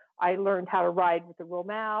 I learned how to ride with the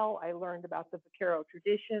Romal. I learned about the vaquero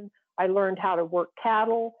tradition. I learned how to work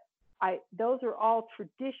cattle. Those are all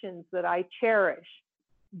traditions that I cherish.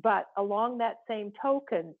 But along that same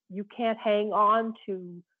token, you can't hang on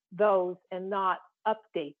to those and not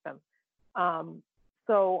update them.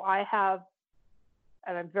 So I have,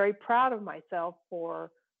 and I'm very proud of myself for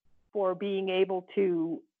being able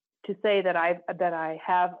to say that I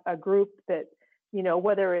have a group that,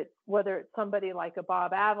 whether it's somebody like a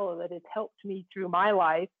Bob Avila that has helped me through my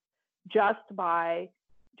life just by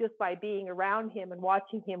being around him and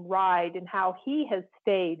watching him ride and how he has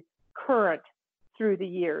stayed current through the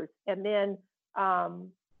years. And then,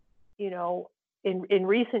 in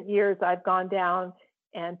recent years, I've gone down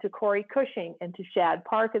and to Corey Cushing and to Shad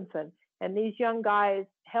Parkinson. And these young guys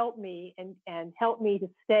helped me and helped me to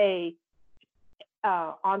stay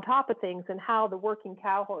on top of things and how the working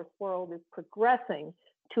cow horse world is progressing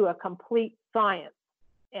to a complete science.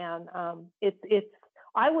 And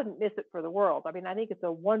I wouldn't miss it for the world. I mean, I think it's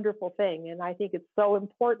a wonderful thing. And I think it's so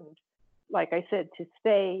important, like I said, to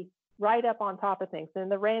stay right up on top of things.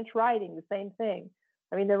 And the ranch riding, the same thing.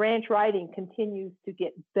 I mean, the ranch riding continues to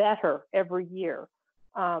get better every year.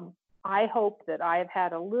 I hope that I've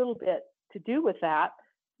had a little bit to do with that.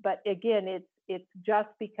 But again, it's just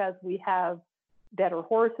because we have better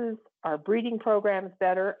horses, our breeding program is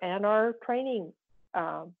better, and our training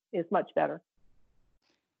is much better.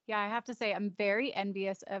 Yeah, I have to say I'm very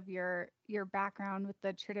envious of your background with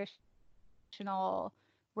the traditional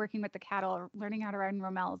working with the cattle, learning how to ride in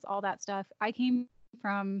Romels, all that stuff. I came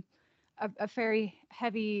from a very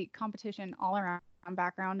heavy competition all around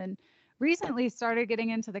background and recently started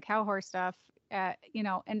getting into the cow horse stuff, and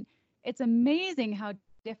it's amazing how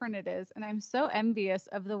different it is. And I'm so envious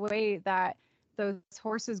of the way that those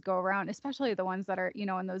horses go around, especially the ones that are,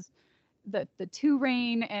 in those, the two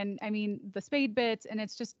rein and I mean the spade bits. And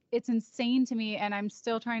it's insane to me. And I'm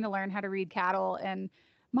still trying to learn how to read cattle, and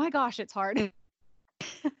my gosh, it's hard.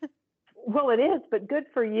 Well, it is, but good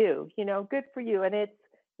for you, good for you. And it's,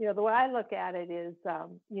 the way I look at it is,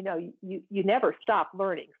 you never stop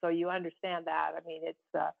learning. So you understand that. I mean, it's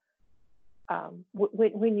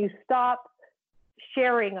when you stop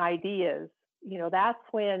sharing ideas, that's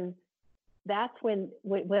when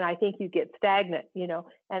I think you get stagnant,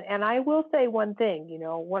 and I will say one thing,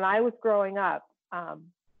 when I was growing up,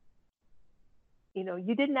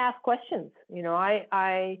 you didn't ask questions.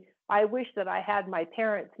 I wish that I had my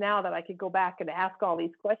parents now that I could go back and ask all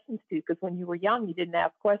these questions to, because when you were young, you didn't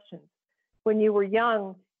ask questions. When you were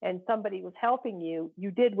young and somebody was helping you,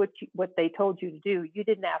 you did what they told you to do. You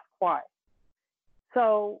didn't ask why.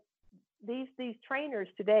 So these trainers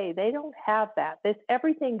today, they don't have that.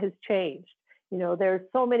 Everything has changed. There's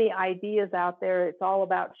so many ideas out there. It's all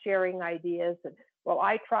about sharing ideas. And well,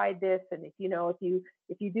 I tried this, and if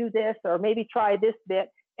you do this, or maybe try this bit,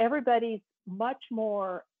 everybody's much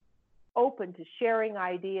more open to sharing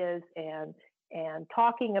ideas and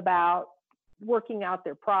talking about working out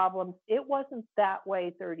their problems. It wasn't that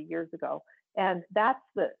way 30 years ago. And that's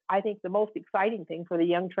I think the most exciting thing for the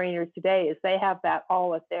young trainers today is they have that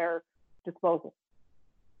all at their disposal.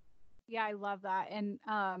 Yeah, I love that. And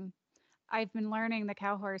I've been learning the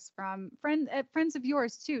cow horse from friends of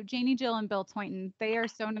yours too, Janie, Jill, and Bill Toynton. They are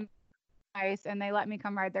so nice, and they let me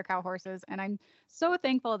come ride their cow horses. And I'm so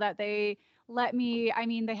thankful that they let me. I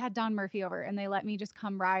mean, they had Don Murphy over, and they let me just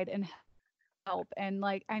come ride and help. And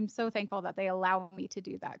like, I'm so thankful that they allow me to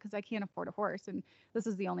do that, because I can't afford a horse, and this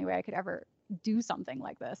is the only way I could ever do something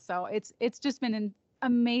like this. So it's just been an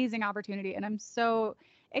amazing opportunity, and I'm so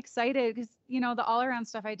excited because the all around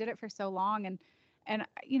stuff, I did it for so long, and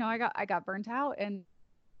I got burnt out, and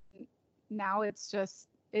now it's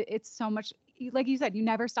so much. Like you said, you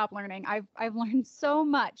never stop learning. I've learned so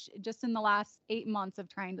much just in the last 8 months of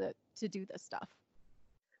trying to do this stuff.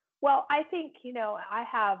 Well, I think I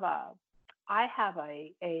have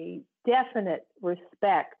a definite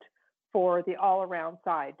respect for the all around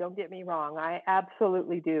side. Don't get me wrong, I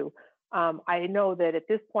absolutely do. I know that at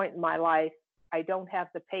this point in my life, I don't have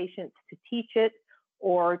the patience to teach it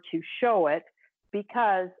or to show it,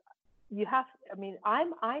 because you have. I mean,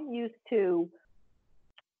 I'm used to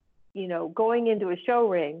going into a show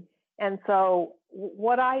ring. And so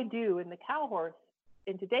what I do in the cow horse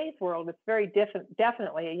in today's world, it's very different,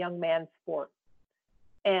 definitely a young man's sport.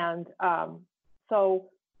 And so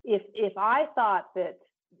if I thought that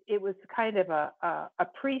it was kind of a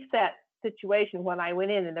preset situation when I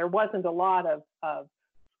went in, and there wasn't a lot of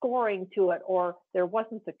scoring to it, or there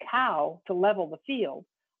wasn't a cow to level the field,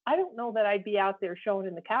 I don't know that I'd be out there showing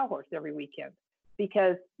in the cow horse every weekend,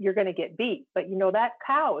 because you're going to get beat. But that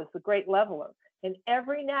cow is the great leveler. And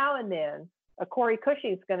every now and then, a Corey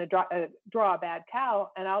Cushing's going to draw a bad cow,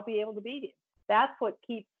 and I'll be able to beat him. That's what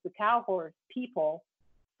keeps the cow horse people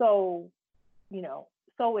so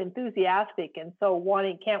enthusiastic and so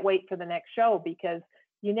can't wait for the next show, because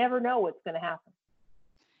you never know what's going to happen.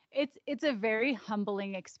 It's a very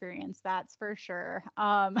humbling experience, that's for sure.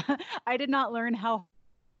 I did not learn how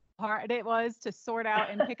hard it was to sort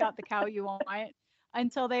out and pick out the cow you want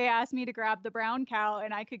until they asked me to grab the brown cow,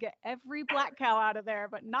 and I could get every black cow out of there,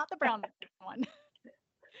 but not the brown one.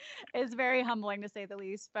 It's very humbling, to say the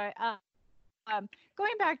least. But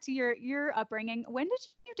going back to your upbringing, when did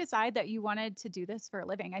you decide that you wanted to do this for a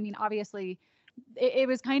living? I mean, obviously, it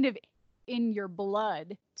was kind of in your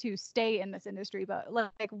blood to stay in this industry, but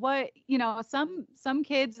like what, some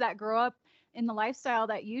kids that grow up in the lifestyle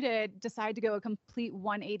that you did decide to go a complete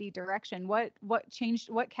 180 direction. What changed?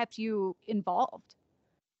 What kept you involved?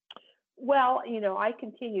 Well, I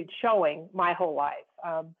continued showing my whole life.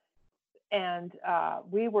 And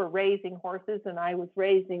we were raising horses, and I was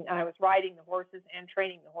riding the horses and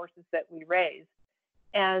training the horses that we raised.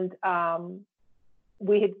 And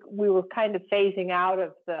we were kind of phasing out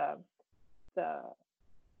of the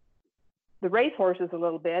race horses a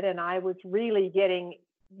little bit, and I was really getting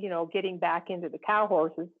back into the cow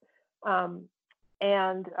horses.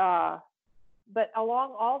 But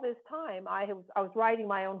along all this time, I was riding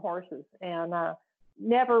my own horses, and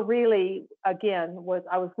never really, I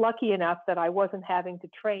was lucky enough that I wasn't having to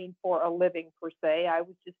train for a living per se. I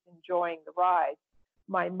was just enjoying the ride.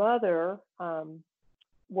 My mother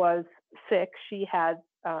was sick. She had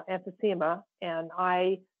emphysema, and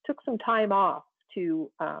I took some time off to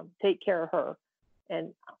take care of her.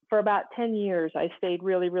 And for about 10 years, I stayed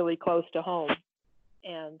really, really close to home,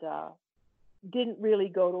 and didn't really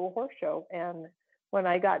go to a horse show. And when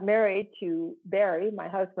I got married to Barry, my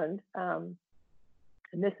husband, and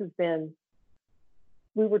this has been,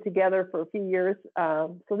 we were together for a few years.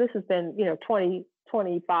 So this has been,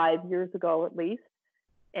 25 years ago at least.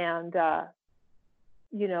 And,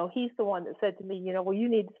 he's the one that said to me, well, you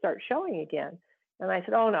need to start showing again. And I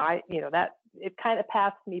said, oh no, that it kind of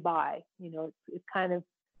passed me by. It's kind of,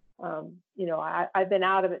 I've been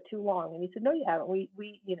out of it too long. And he said, no, you haven't. We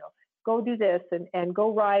go do this and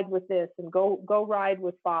go ride with this and go ride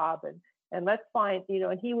with Bob and let's find,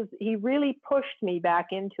 and he really pushed me back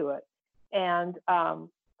into it. And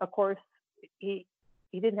of course, he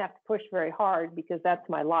didn't have to push very hard because that's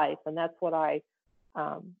my life and that's what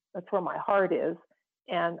that's where my heart is.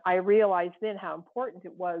 And I realized then how important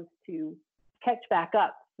it was to catch back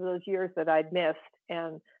up for those years that I'd missed.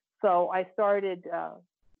 And so I started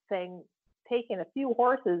taking a few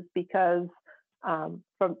horses because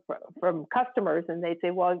from customers, and they'd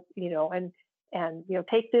say, well,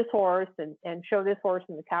 take this horse and show this horse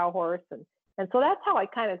and the cow horse. And so that's how I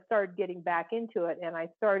kind of started getting back into it. And I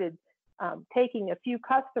started taking a few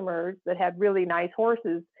customers that had really nice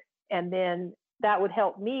horses, and then that would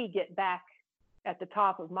help me get back at the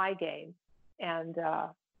top of my game. And,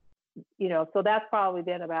 so that's probably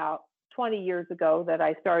been about 20 years ago that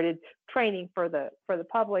I started training for the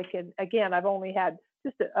public. And again, I've only had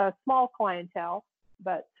just a small clientele,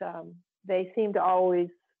 but we seem to always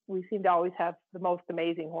have the most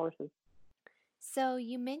amazing horses. So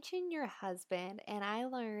you mentioned your husband, and I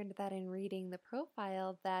learned that in reading the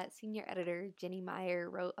profile that senior editor Jenny Meyer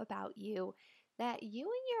wrote about you, that you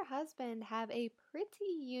and your husband have a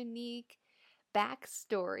pretty unique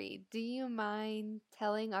backstory. Do you mind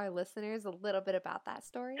telling our listeners a little bit about that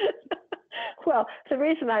story? Well, the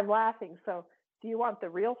reason I'm laughing, so do you want the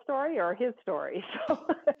real story or his story? So,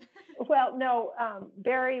 well, no,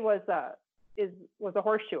 Barry was a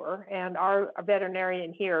horseshoer, and our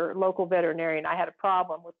veterinarian here, local veterinarian, I had a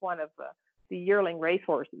problem with one of the yearling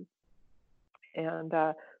racehorses. And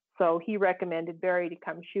so he recommended Barry to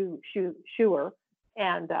come shoe her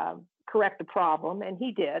and correct the problem, and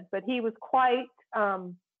he did. But he was quite,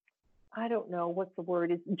 I don't know what the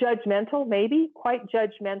word is, judgmental, maybe, quite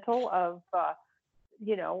judgmental of,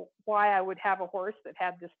 why I would have a horse that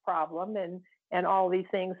had this problem and all these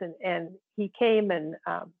things. And he came and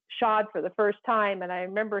shod for the first time. And I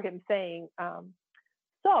remember him saying, I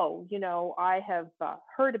have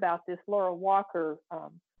heard about this Laurel Walker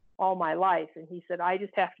all my life. And he said, I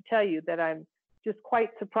just have to tell you that I'm just quite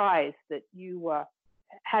surprised that you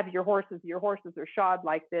have your horses are shod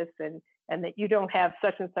like this and that you don't have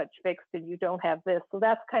such and such fixed and you don't have this. So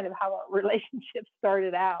that's kind of how our relationship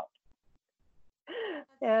started out.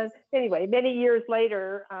 And anyway, many years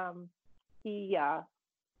later, we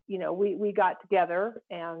got together,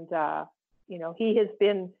 and he's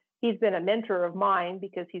been a mentor of mine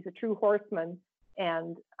because he's a true horseman.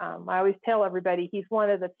 And I always tell everybody he's one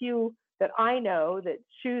of the few that I know that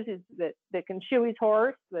that can shoe his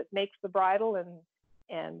horse, that makes the bridle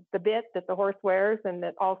and the bit that the horse wears, and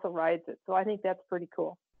that also rides it. So I think that's pretty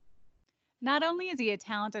cool. Not only is he a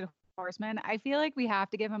talented horseman, I feel like we have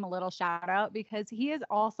to give him a little shout out because he has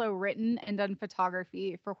also written and done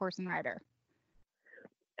photography for Horse and Rider.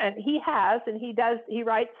 And he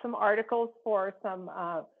writes some articles for some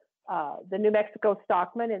the New Mexico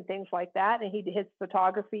Stockman and things like that. And his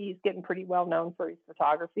photography, he's getting pretty well known for his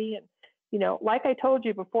photography. And, like I told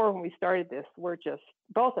you before when we started this, we're just,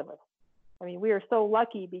 both of us, I mean, we are so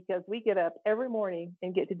lucky because we get up every morning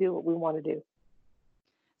and get to do what we want to do.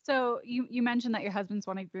 So you mentioned that your husband's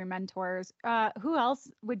one of your mentors. Who else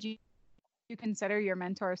would you consider your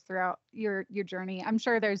mentors throughout your journey? I'm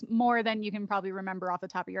sure there's more than you can probably remember off the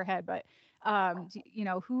top of your head, but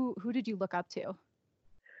who did you look up to?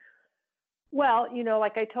 Well,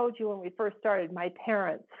 like I told you when we first started, my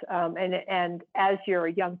parents, and as you're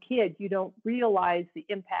a young kid, you don't realize the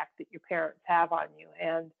impact that your parents have on you.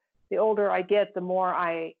 And the older I get, the more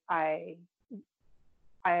I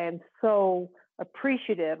am so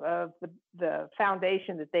appreciative of the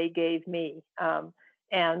foundation that they gave me.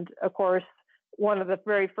 And of course, one of the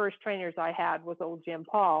very first trainers I had was old Jim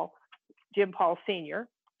Paul Sr.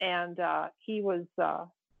 And he was,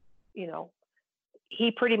 he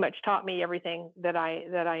pretty much taught me everything that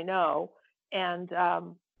I know. And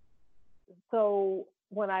so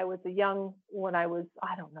when I was,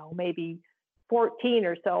 I don't know, maybe 14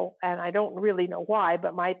 or so, and I don't really know why,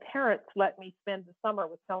 but my parents let me spend the summer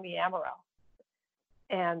with Tony Amaral.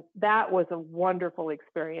 And that was a wonderful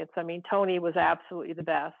experience. I mean, Tony was absolutely the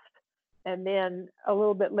best. And then a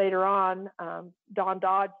little bit later on, Don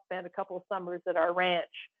Dodge spent a couple of summers at our ranch,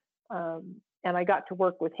 and I got to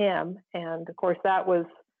work with him. And of course, that was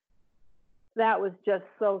just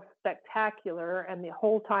so spectacular. And the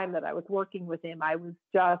whole time that I was working with him, I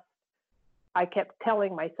kept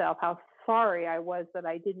telling myself how sorry I was that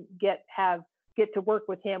I didn't get to work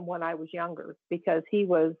with him when I was younger, because he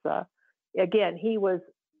was, again, he was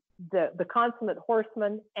the consummate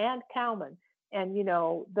horseman and cowman. and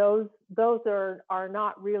those are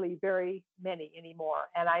not really very many anymore.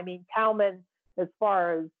 And I mean cowmen, as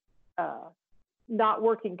far as not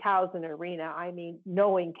working cows in an arena, I mean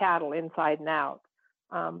knowing cattle inside and out.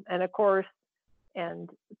 And of course, and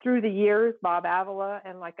through the years, Bob Avila,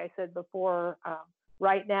 and like I said before,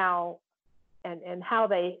 right now, and how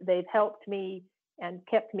they've helped me and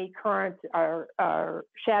kept me current are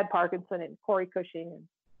Shad Parkinson and Corey Cushing. And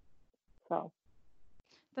so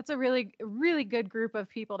that's a really, really good group of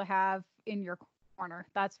people to have in your corner.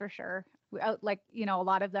 That's for sure. Like, a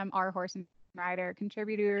lot of them are horse and rider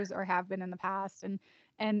contributors or have been in the past.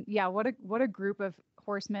 And yeah, what a group of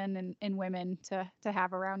horsemen and women to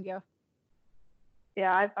have around you.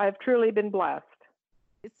 Yeah, I've truly been blessed.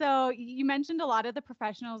 So you mentioned a lot of the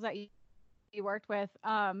professionals that you worked with,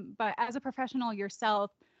 but as a professional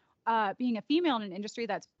yourself, being a female in an industry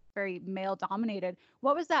that's very male dominated,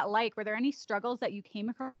 what was that like? Were there any struggles that you came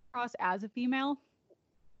across as a female?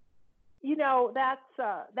 That's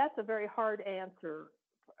a very hard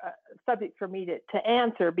subject for me to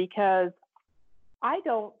answer, because I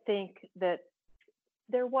don't think that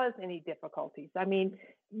there was any difficulties. I mean,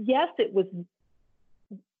 yes, it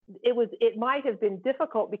might have been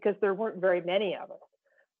difficult because there weren't very many of us.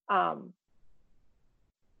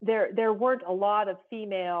 There weren't a lot of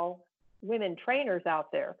female women trainers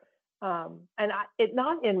out there. And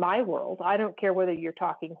not in my world. I don't care whether you're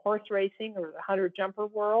talking horse racing or the 100 jumper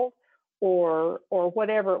world or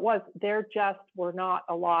whatever it was. There just were not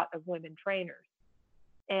a lot of women trainers.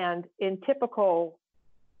 And in typical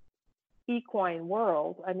equine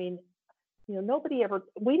world, I mean,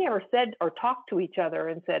 we never said or talked to each other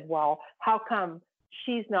and said, well, how come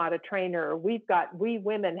she's not a trainer? We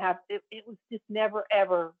women have, it was just never,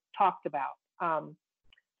 ever talked about.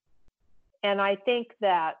 And I think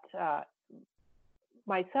that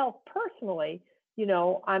myself personally,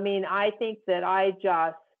 I think that I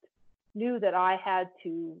just knew that I had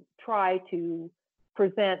to try to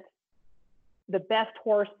present the best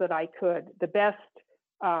horse that I could, the best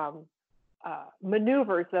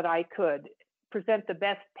maneuvers that I could, present the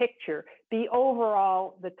best picture, be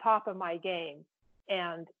overall the top of my game.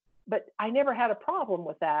 But I never had a problem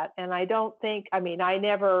with that. And I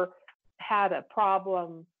never had a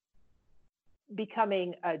problem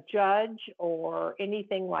becoming a judge or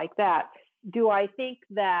anything like that. Do I think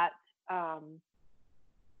that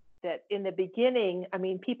that in the beginning, I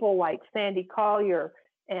mean, people like Sandy Collier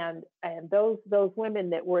and those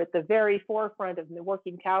women that were at the very forefront of the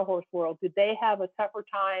working cow horse world, did they have a tougher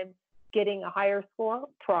time getting a higher score?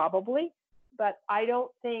 Probably. But I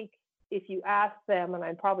don't think, if you ask them, and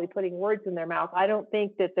I'm probably putting words in their mouth, I don't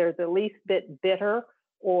think that they're the least bit bitter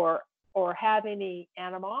or have any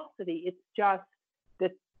animosity. It's just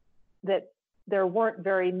that there weren't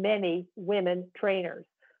very many women trainers.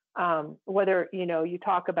 Whether you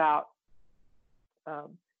talk about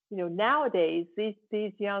nowadays,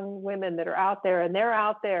 these young women that are out there, and they're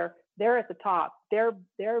out there, they're at the top.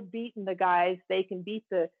 They're beating the guys. They can beat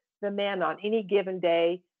the men on any given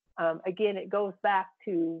day. Again, it goes back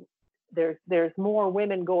to there's more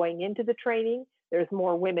women going into the training. There's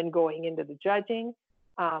more women going into the judging.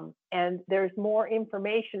 And there's more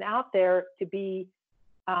information out there to be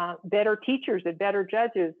better teachers and better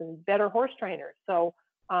judges and better horse trainers. So,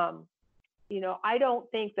 I don't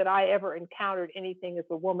think that I ever encountered anything as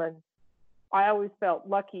a woman. I always felt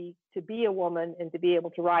lucky to be a woman and to be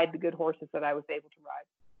able to ride the good horses that I was able to ride.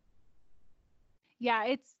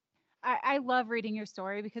 Yeah, I love reading your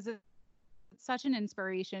story because it's such an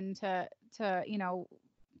inspiration to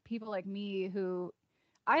people like me who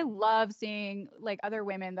I love seeing like other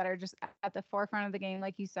women that are just at the forefront of the game,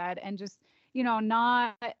 like you said, and just,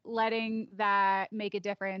 not letting that make a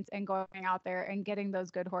difference and going out there and getting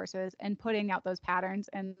those good horses and putting out those patterns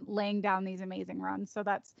and laying down these amazing runs. So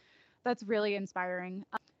that's really inspiring.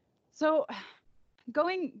 So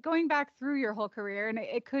going back through your whole career, and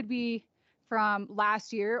it could be from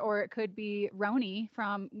last year or it could be Roni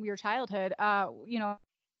from your childhood,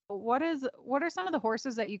 what are some of the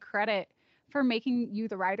horses that you credit for making you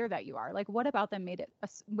the rider that you are? Like, what about them made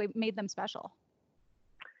them special?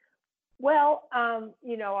 Well,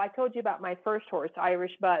 I told you about my first horse,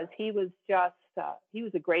 Irish Buzz. He was he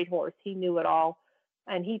was a great horse. He knew it all.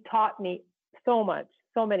 And he taught me so much,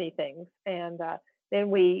 so many things. And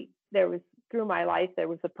then through my life, there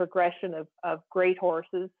was a progression of great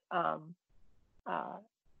horses. And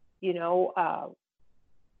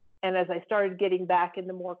as I started getting back in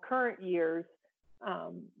the more current years,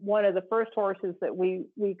 one of the first horses that we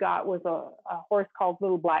got was a horse called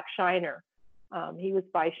Little Black Shiner. He was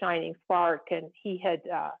by Shining Spark, and he had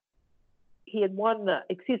he had won I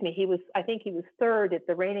think he was third at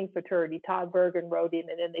the reining fraternity. Todd Bergen rode him,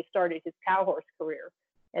 and then they started his cow horse career.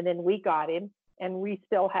 And then we got him, and we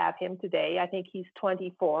still have him today. I think he's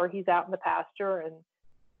 24. He's out in the pasture and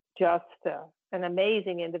just an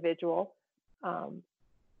amazing individual.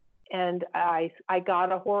 And I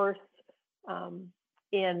got a horse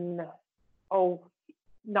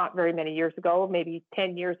not very many years ago, maybe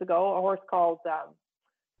 10 years ago, a horse called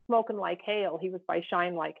Smokin' Like Hail. He was by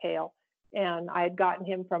Shine Like Hail. And I had gotten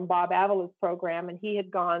him from Bob Avila's program, and he had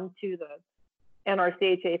gone to the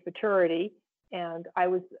NRCHA futurity. And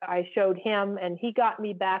I showed him, and he got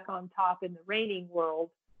me back on top in the reining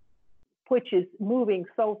world, which is moving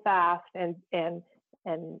so fast and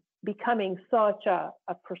becoming such a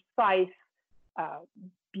precise,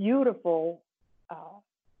 beautiful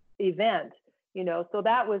event. So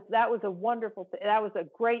that was a wonderful thing. That was a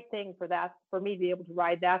great thing for me to be able to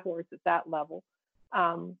ride that horse at that level.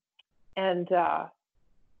 And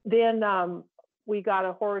then we got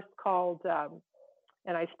a horse called,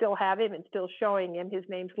 and I still have him and still showing him. His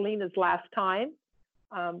name's Lena's Last Time.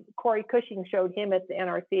 Corey Cushing showed him at the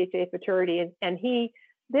NRCHA futurity, and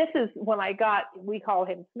this is when we call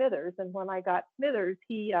him Smithers, and when I got Smithers,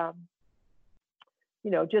 he,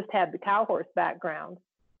 just had the cow horse background.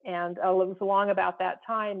 And it was along about that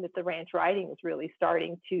time that the ranch riding was really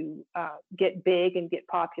starting to get big and get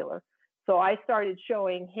popular. So I started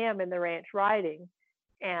showing him in the ranch riding,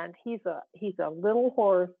 and he's a little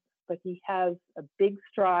horse, but he has a big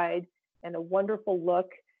stride and a wonderful look,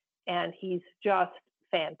 and he's just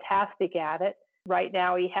fantastic at it. Right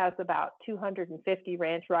now he has about 250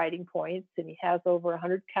 ranch riding points, and he has over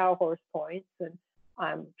 100 cow horse points. And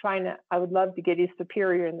I would love to get his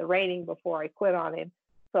superior in the reining before I quit on him.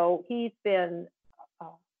 So he's been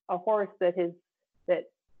a horse that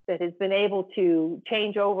has been able to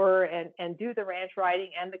change over and do the ranch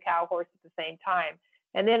riding and the cow horse at the same time.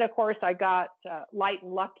 And then, of course, I got Light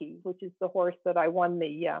and Lucky, which is the horse that I won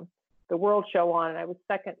the World Show on, and I was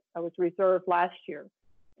second. I was reserved last year,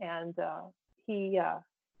 and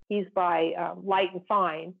he's by Light and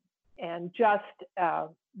Fine, and just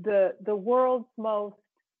the world's most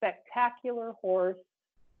spectacular horse,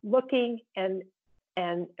 looking and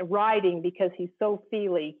riding, because he's so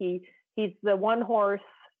feely. He's the one horse,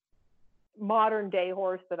 modern day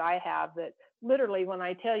horse, that I have that literally, when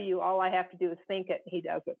I tell you, all I have to do is think it, he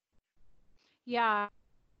does it. Yeah.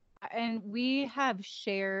 And we have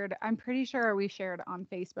shared, I'm pretty sure we shared on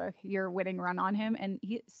Facebook your winning run on him, and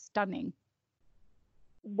he's stunning.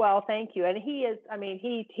 Well, thank you. And he is,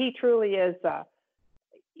 he truly is,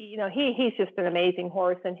 he's just an amazing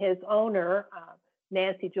horse. And his owner,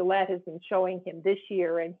 Nancy Gillette, has been showing him this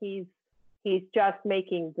year, and he's just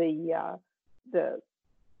making the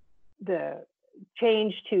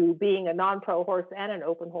change to being a non-pro horse and an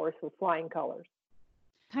open horse with flying colors.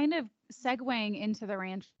 Kind of segueing into the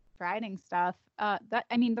ranch riding stuff,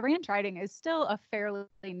 the ranch riding is still a fairly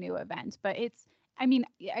new event, but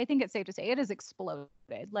I think it's safe to say it has exploded.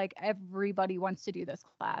 Like, everybody wants to do this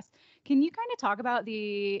class. Can you kind of talk about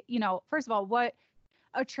first of all, what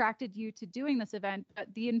attracted you to doing this event, but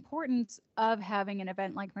the importance of having an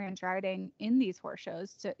event like ranch riding in these horse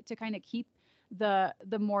shows to kind of keep the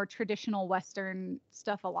more traditional Western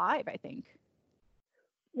stuff alive, I think?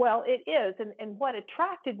 Well, it is. And what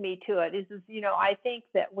attracted me to it is, I think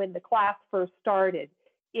that when the class first started,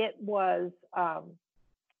 it was,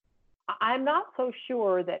 I'm not so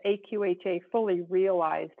sure that AQHA fully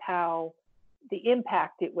realized how the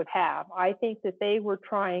impact it would have. I think that they were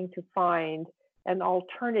trying to find an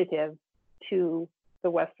alternative to the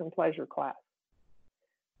Western pleasure class.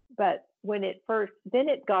 But when it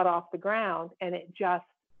got off the ground, and it just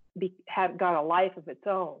got a life of its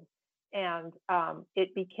own. And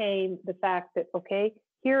it became the fact that, okay,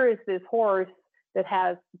 here is this horse that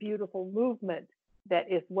has beautiful movement,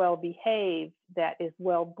 that is well behaved, that is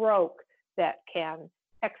well broke, that can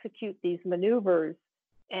execute these maneuvers.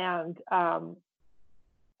 And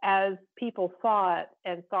as people saw it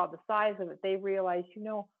and saw the size of it, they realized,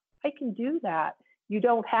 I can do that. You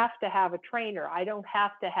don't have to have a trainer. I don't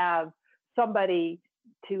have to have somebody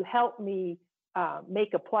to help me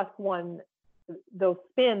make a +1, those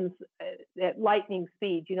spins at lightning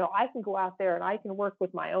speed. I can go out there and I can work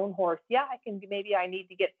with my own horse. Yeah, maybe I need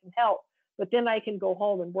to get some help, but then I can go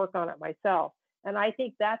home and work on it myself. And I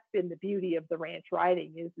think that's been the beauty of the ranch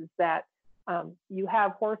riding is that you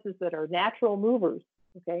have horses that are natural movers.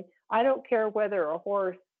 Okay. I don't care whether a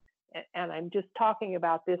horse, and I'm just talking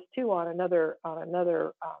about this too on another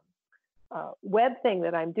web thing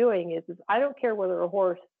that I'm doing is I don't care whether a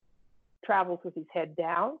horse travels with his head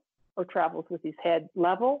down, or travels with his head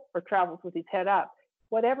level, or travels with his head up.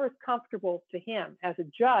 whatever's comfortable to him. As a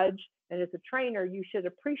judge and as a trainer, you should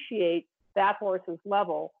appreciate that horse's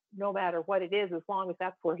level, no matter what it is, as long as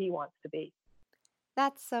that's where he wants to be.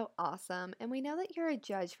 That's so awesome. And we know that you're a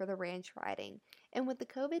judge for the ranch riding. And with the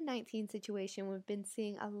COVID-19 situation, we've been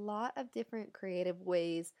seeing a lot of different creative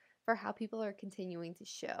ways for how people are continuing to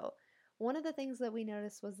show. One of the things that we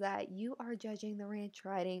noticed was that you are judging the ranch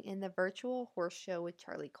riding in the virtual horse show with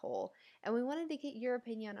Charlie Cole. And we wanted to get your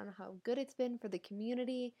opinion on how good it's been for the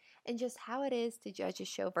community and just how it is to judge a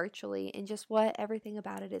show virtually and just what everything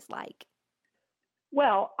about it is like.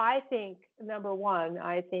 Well, I think, number one,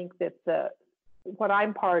 I think that what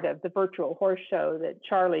I'm part of, the virtual horse show that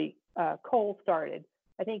Charlie Cole started,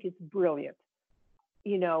 I think is brilliant.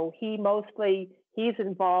 You know, he's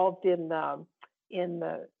involved in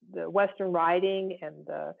the Western riding and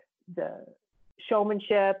the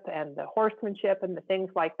showmanship and the horsemanship and the things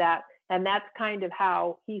like that. And that's kind of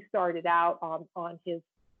how he started out on his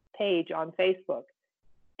page on Facebook.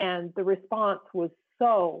 And the response was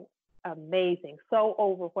so amazing, so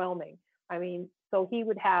overwhelming. I mean, so he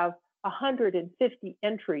would have 150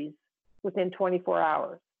 entries within 24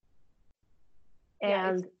 hours.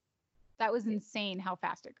 And that was insane how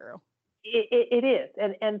fast it grew. It is.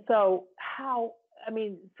 And so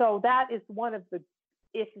so that is one of the,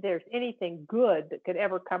 if there's anything good that could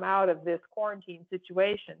ever come out of this quarantine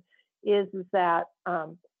situation, is that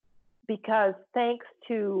because thanks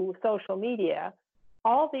to social media,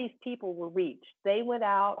 all these people were reached. They went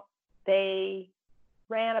out, they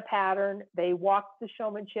ran a pattern, they walked the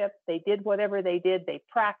showmanship, they did whatever they did, they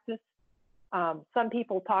practiced. Some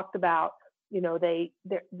people talked about, the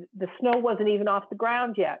snow wasn't even off the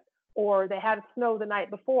ground yet, or they had snow the night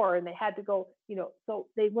before and they had to go, so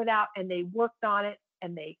they went out and they worked on it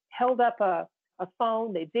and they held up a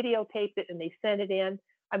phone, they videotaped it and they sent it in.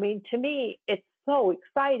 I mean, to me, it's so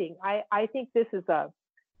exciting. I think this is a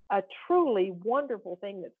truly wonderful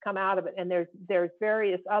thing that's come out of it. And there's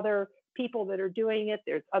various other people that are doing it.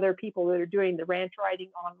 There's other people that are doing the ranch riding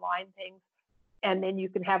online things. And then you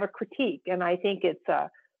can have a critique. And I think it's,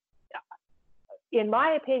 in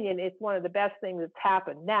my opinion, it's one of the best things that's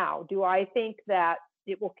happened. Now, do I think that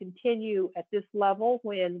it will continue at this level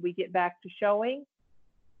when we get back to showing?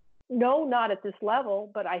 No, not at this level,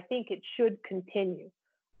 but I think it should continue.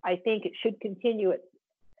 I think it should continue with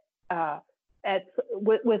a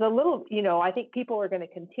little, I think people are going to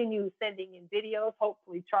continue sending in videos.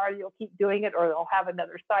 Hopefully Charlie will keep doing it, or they'll have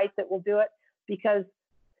another site that will do it, because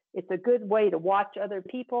it's a good way to watch other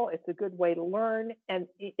people. It's a good way to learn. And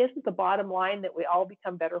isn't the bottom line that we all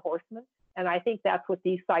become better horsemen? And I think that's what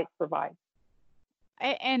these sites provide.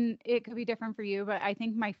 And it could be different for you, but I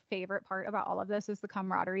think my favorite part about all of this is the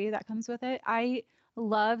camaraderie that comes with it. I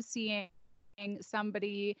love seeing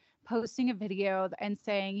somebody posting a video and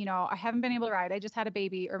saying, I haven't been able to ride. I just had a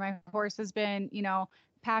baby, or my horse has been,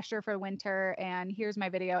 pasture for winter, and here's my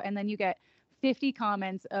video. And then you get 50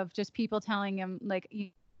 comments of just people telling him, like,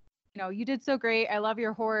 you did so great. I love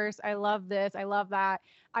your horse. I love this. I love that.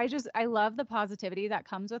 I love the positivity that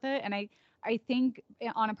comes with it. And I think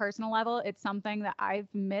on a personal level, it's something that I've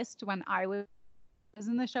missed when I was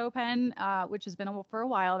in the show pen, which has been for a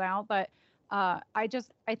while now. But I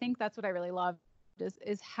think that's what I really love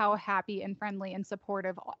is how happy and friendly and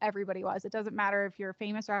supportive everybody was. It doesn't matter if you're a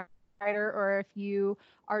famous rider or if you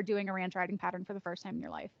are doing a ranch riding pattern for the first time in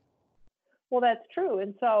your life. Well, that's true.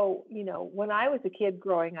 And so, when I was a kid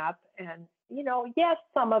growing up, and, yes,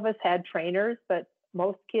 some of us had trainers, but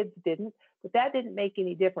most kids didn't. But that didn't make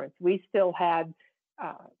any difference. We still had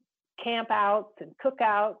camp outs and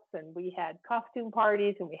cookouts, and we had costume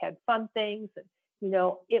parties, and we had fun things. And,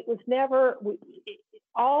 it was never,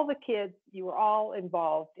 all the kids, you were all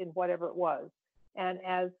involved in whatever it was. And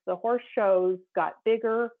as the horse shows got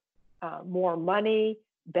bigger, more money,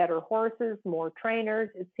 better horses, more trainers,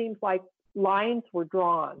 it seems like lines were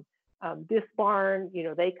drawn. This barn,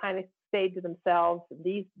 they kind of stayed to themselves.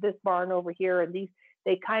 This barn over here, and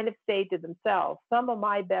they kind of stayed to themselves. Some of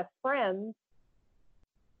my best friends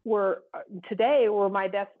were my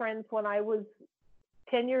best friends when I was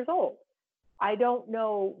 10 years old. I don't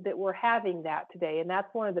know that we're having that today. And that's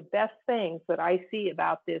one of the best things that I see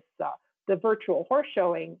about this, the virtual horse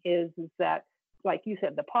showing is that, like you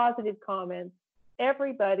said, the positive comments,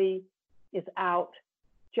 everybody is out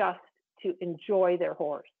just to enjoy their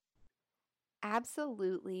horse.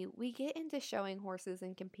 Absolutely. We get into showing horses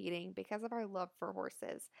and competing because of our love for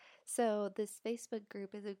horses. So, this Facebook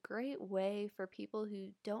group is a great way for people who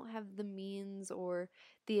don't have the means or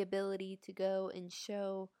the ability to go and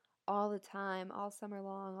show all the time, all summer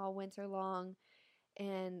long, all winter long,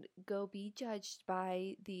 and go be judged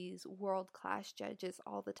by these world-class judges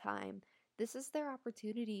all the time. this is their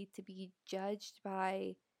opportunity to be judged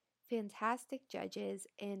by fantastic judges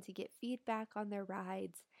and to get feedback on their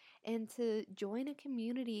rides and to join a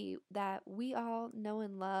community that we all know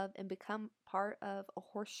and love and become part of a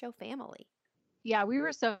horse show family. Yeah, we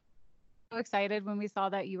were so excited when we saw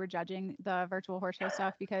that you were judging the virtual horse show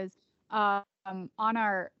stuff because on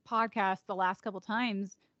our podcast the last couple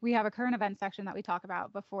times we have a current event section that we talk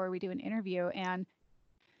about before we do an interview, and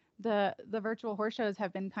the virtual horse shows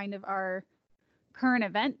have been kind of our current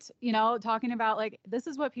event, talking about like this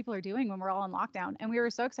is what people are doing when we're all in lockdown, and we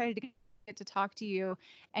were so excited to get to talk to you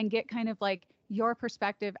and get kind of like your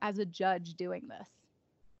perspective as a judge doing this.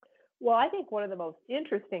 Well, I think one of the most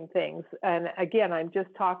interesting things, and again, I'm just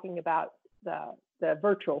talking about the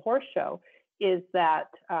virtual horse show, is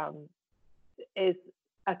that is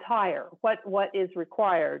attire. What is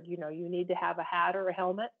required? You need to have a hat or a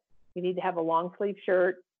helmet. You need to have a long sleeve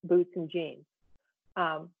shirt, boots, and jeans.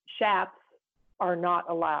 Chaps are not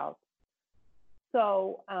allowed.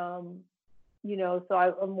 So, so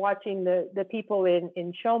I'm watching the people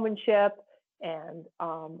in showmanship and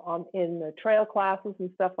in the trail classes and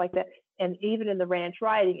stuff like that, and even in the ranch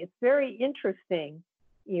riding. It's very interesting.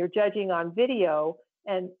 You're judging on video,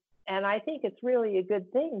 and I think it's really a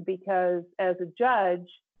good thing because as a judge,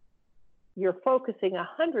 you're focusing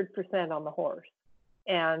 100% on the horse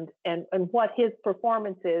and what his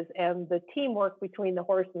performance is and the teamwork between the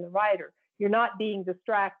horse and the rider. You're not being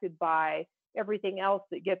distracted by everything else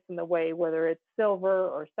that gets in the way, whether it's silver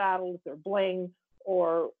or saddles or bling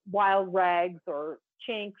or wild rags or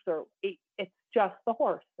chinks, or it's just the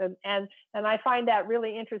horse. And I find that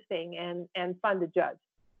really interesting and fun to judge.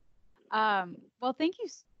 Well, thank you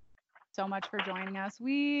so much for joining us.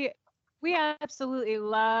 We absolutely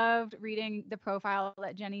loved reading the profile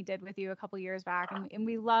that Jenny did with you a couple years back, and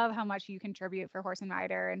we love how much you contribute for Horse and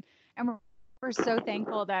Rider, and we're so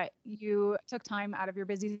thankful that you took time out of your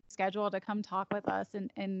busy schedule to come talk with us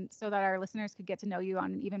and so that our listeners could get to know you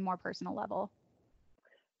on an even more personal level.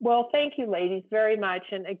 Well, thank you, ladies, very much.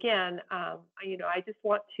 And again, I just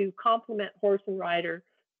want to compliment Horse and Rider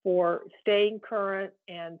for staying current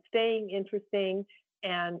and staying interesting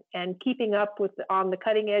and keeping up on the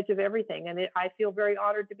cutting edge of everything. And I feel very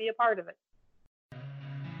honored to be a part of it.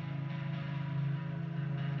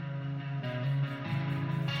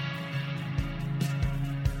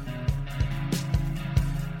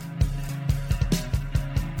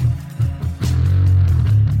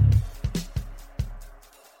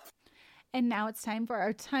 And now it's time for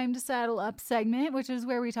our Time to Saddle Up segment, which is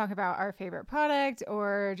where we talk about our favorite product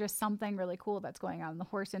or just something really cool that's going on in the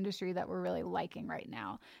horse industry that we're really liking right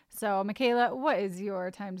now. So, Michaela, what is your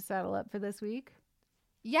Time to Saddle Up for this week?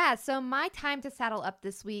 Yeah, so my Time to Saddle Up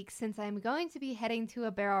this week, since I'm going to be heading to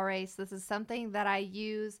a barrel race, this is something that I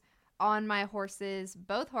use on my horses,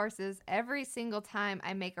 both horses, every single time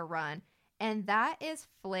I make a run, and that is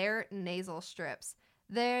flare nasal strips.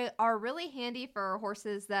 They are really handy for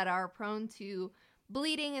horses that are prone to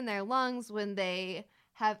bleeding in their lungs when they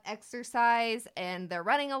have exercise and they're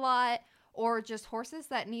running a lot, or just horses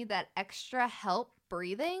that need that extra help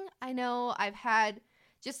breathing. I know I've had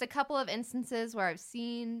just a couple of instances where I've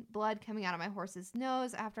seen blood coming out of my horse's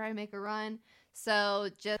nose after I make a run. So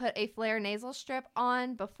just put a flare nasal strip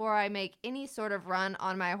on before I make any sort of run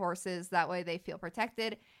on my horses. That way they feel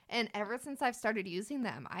protected. And ever since I've started using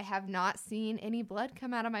them, I have not seen any blood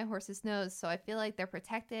come out of my horse's nose. So I feel like they're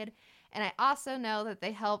protected. And I also know that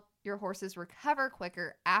they help your horses recover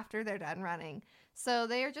quicker after they're done running. So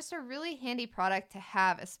they are just a really handy product to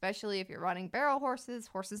have, especially if you're running barrel horses,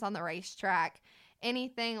 horses on the racetrack,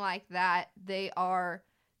 anything like that. They are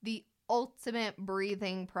the ultimate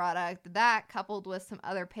breathing product. That, coupled with some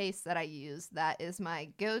other paste that I use, that is my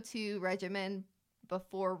go-to regimen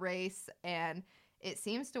before race, and it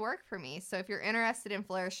seems to work for me. So if you're interested in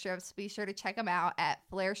flare strips, be sure to check them out at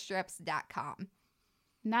flarestrips.com.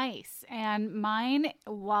 Nice. And mine,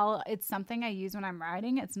 while it's something I use when I'm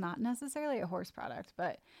riding, it's not necessarily a horse product,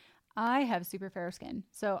 but I have super fair skin,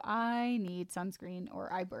 so I need sunscreen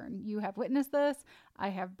or I burn. You have witnessed this. I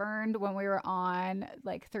have burned when we were on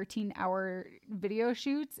like 13-hour video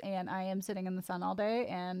shoots, and I am sitting in the sun all day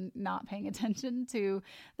and not paying attention to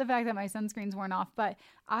the fact that my sunscreen's worn off. But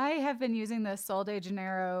I have been using this Sol de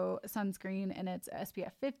Janeiro sunscreen, and it's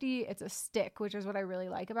SPF 50. It's a stick, which is what I really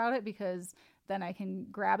like about it, because then I can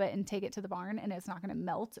grab it and take it to the barn and it's not going to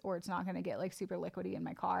melt, or it's not going to get like super liquidy in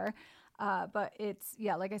my car. But it's,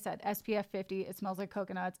 yeah, like I said, SPF 50. It smells like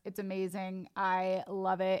coconuts. It's amazing. I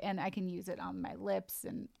love it. And I can use it on my lips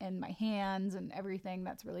and my hands and everything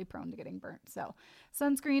that's really prone to getting burnt. So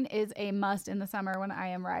sunscreen is a must in the summer when I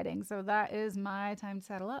am riding. So that is my time to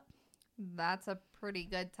saddle up. That's a pretty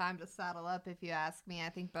good time to saddle up if you ask me. I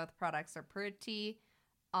think both products are pretty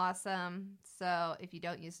awesome. So if you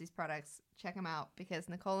don't use these products, check them out because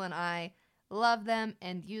Nicole and I love them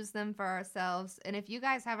and use them for ourselves. And if you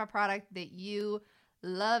guys have a product that you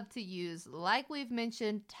love to use, like we've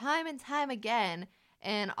mentioned time and time again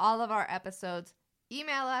in all of our episodes,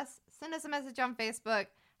 email us, send us a message on Facebook,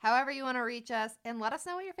 however you want to reach us, and let us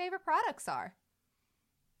know what your favorite products are.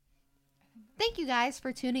 Thank you guys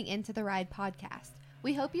for tuning into the Ride Podcast.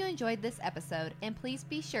 We hope you enjoyed this episode, and please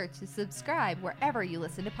be sure to subscribe wherever you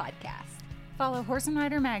listen to podcasts. Follow Horse and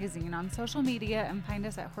Rider Magazine on social media and find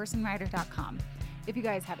us at horseandrider.com. If you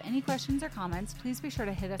guys have any questions or comments, please be sure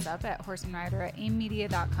to hit us up at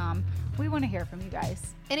horseandrider@aimmedia.com. We want to hear from you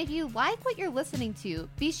guys. And if you like what you're listening to,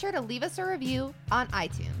 be sure to leave us a review on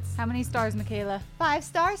iTunes. How many stars, Michaela? 5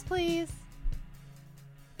 stars, please.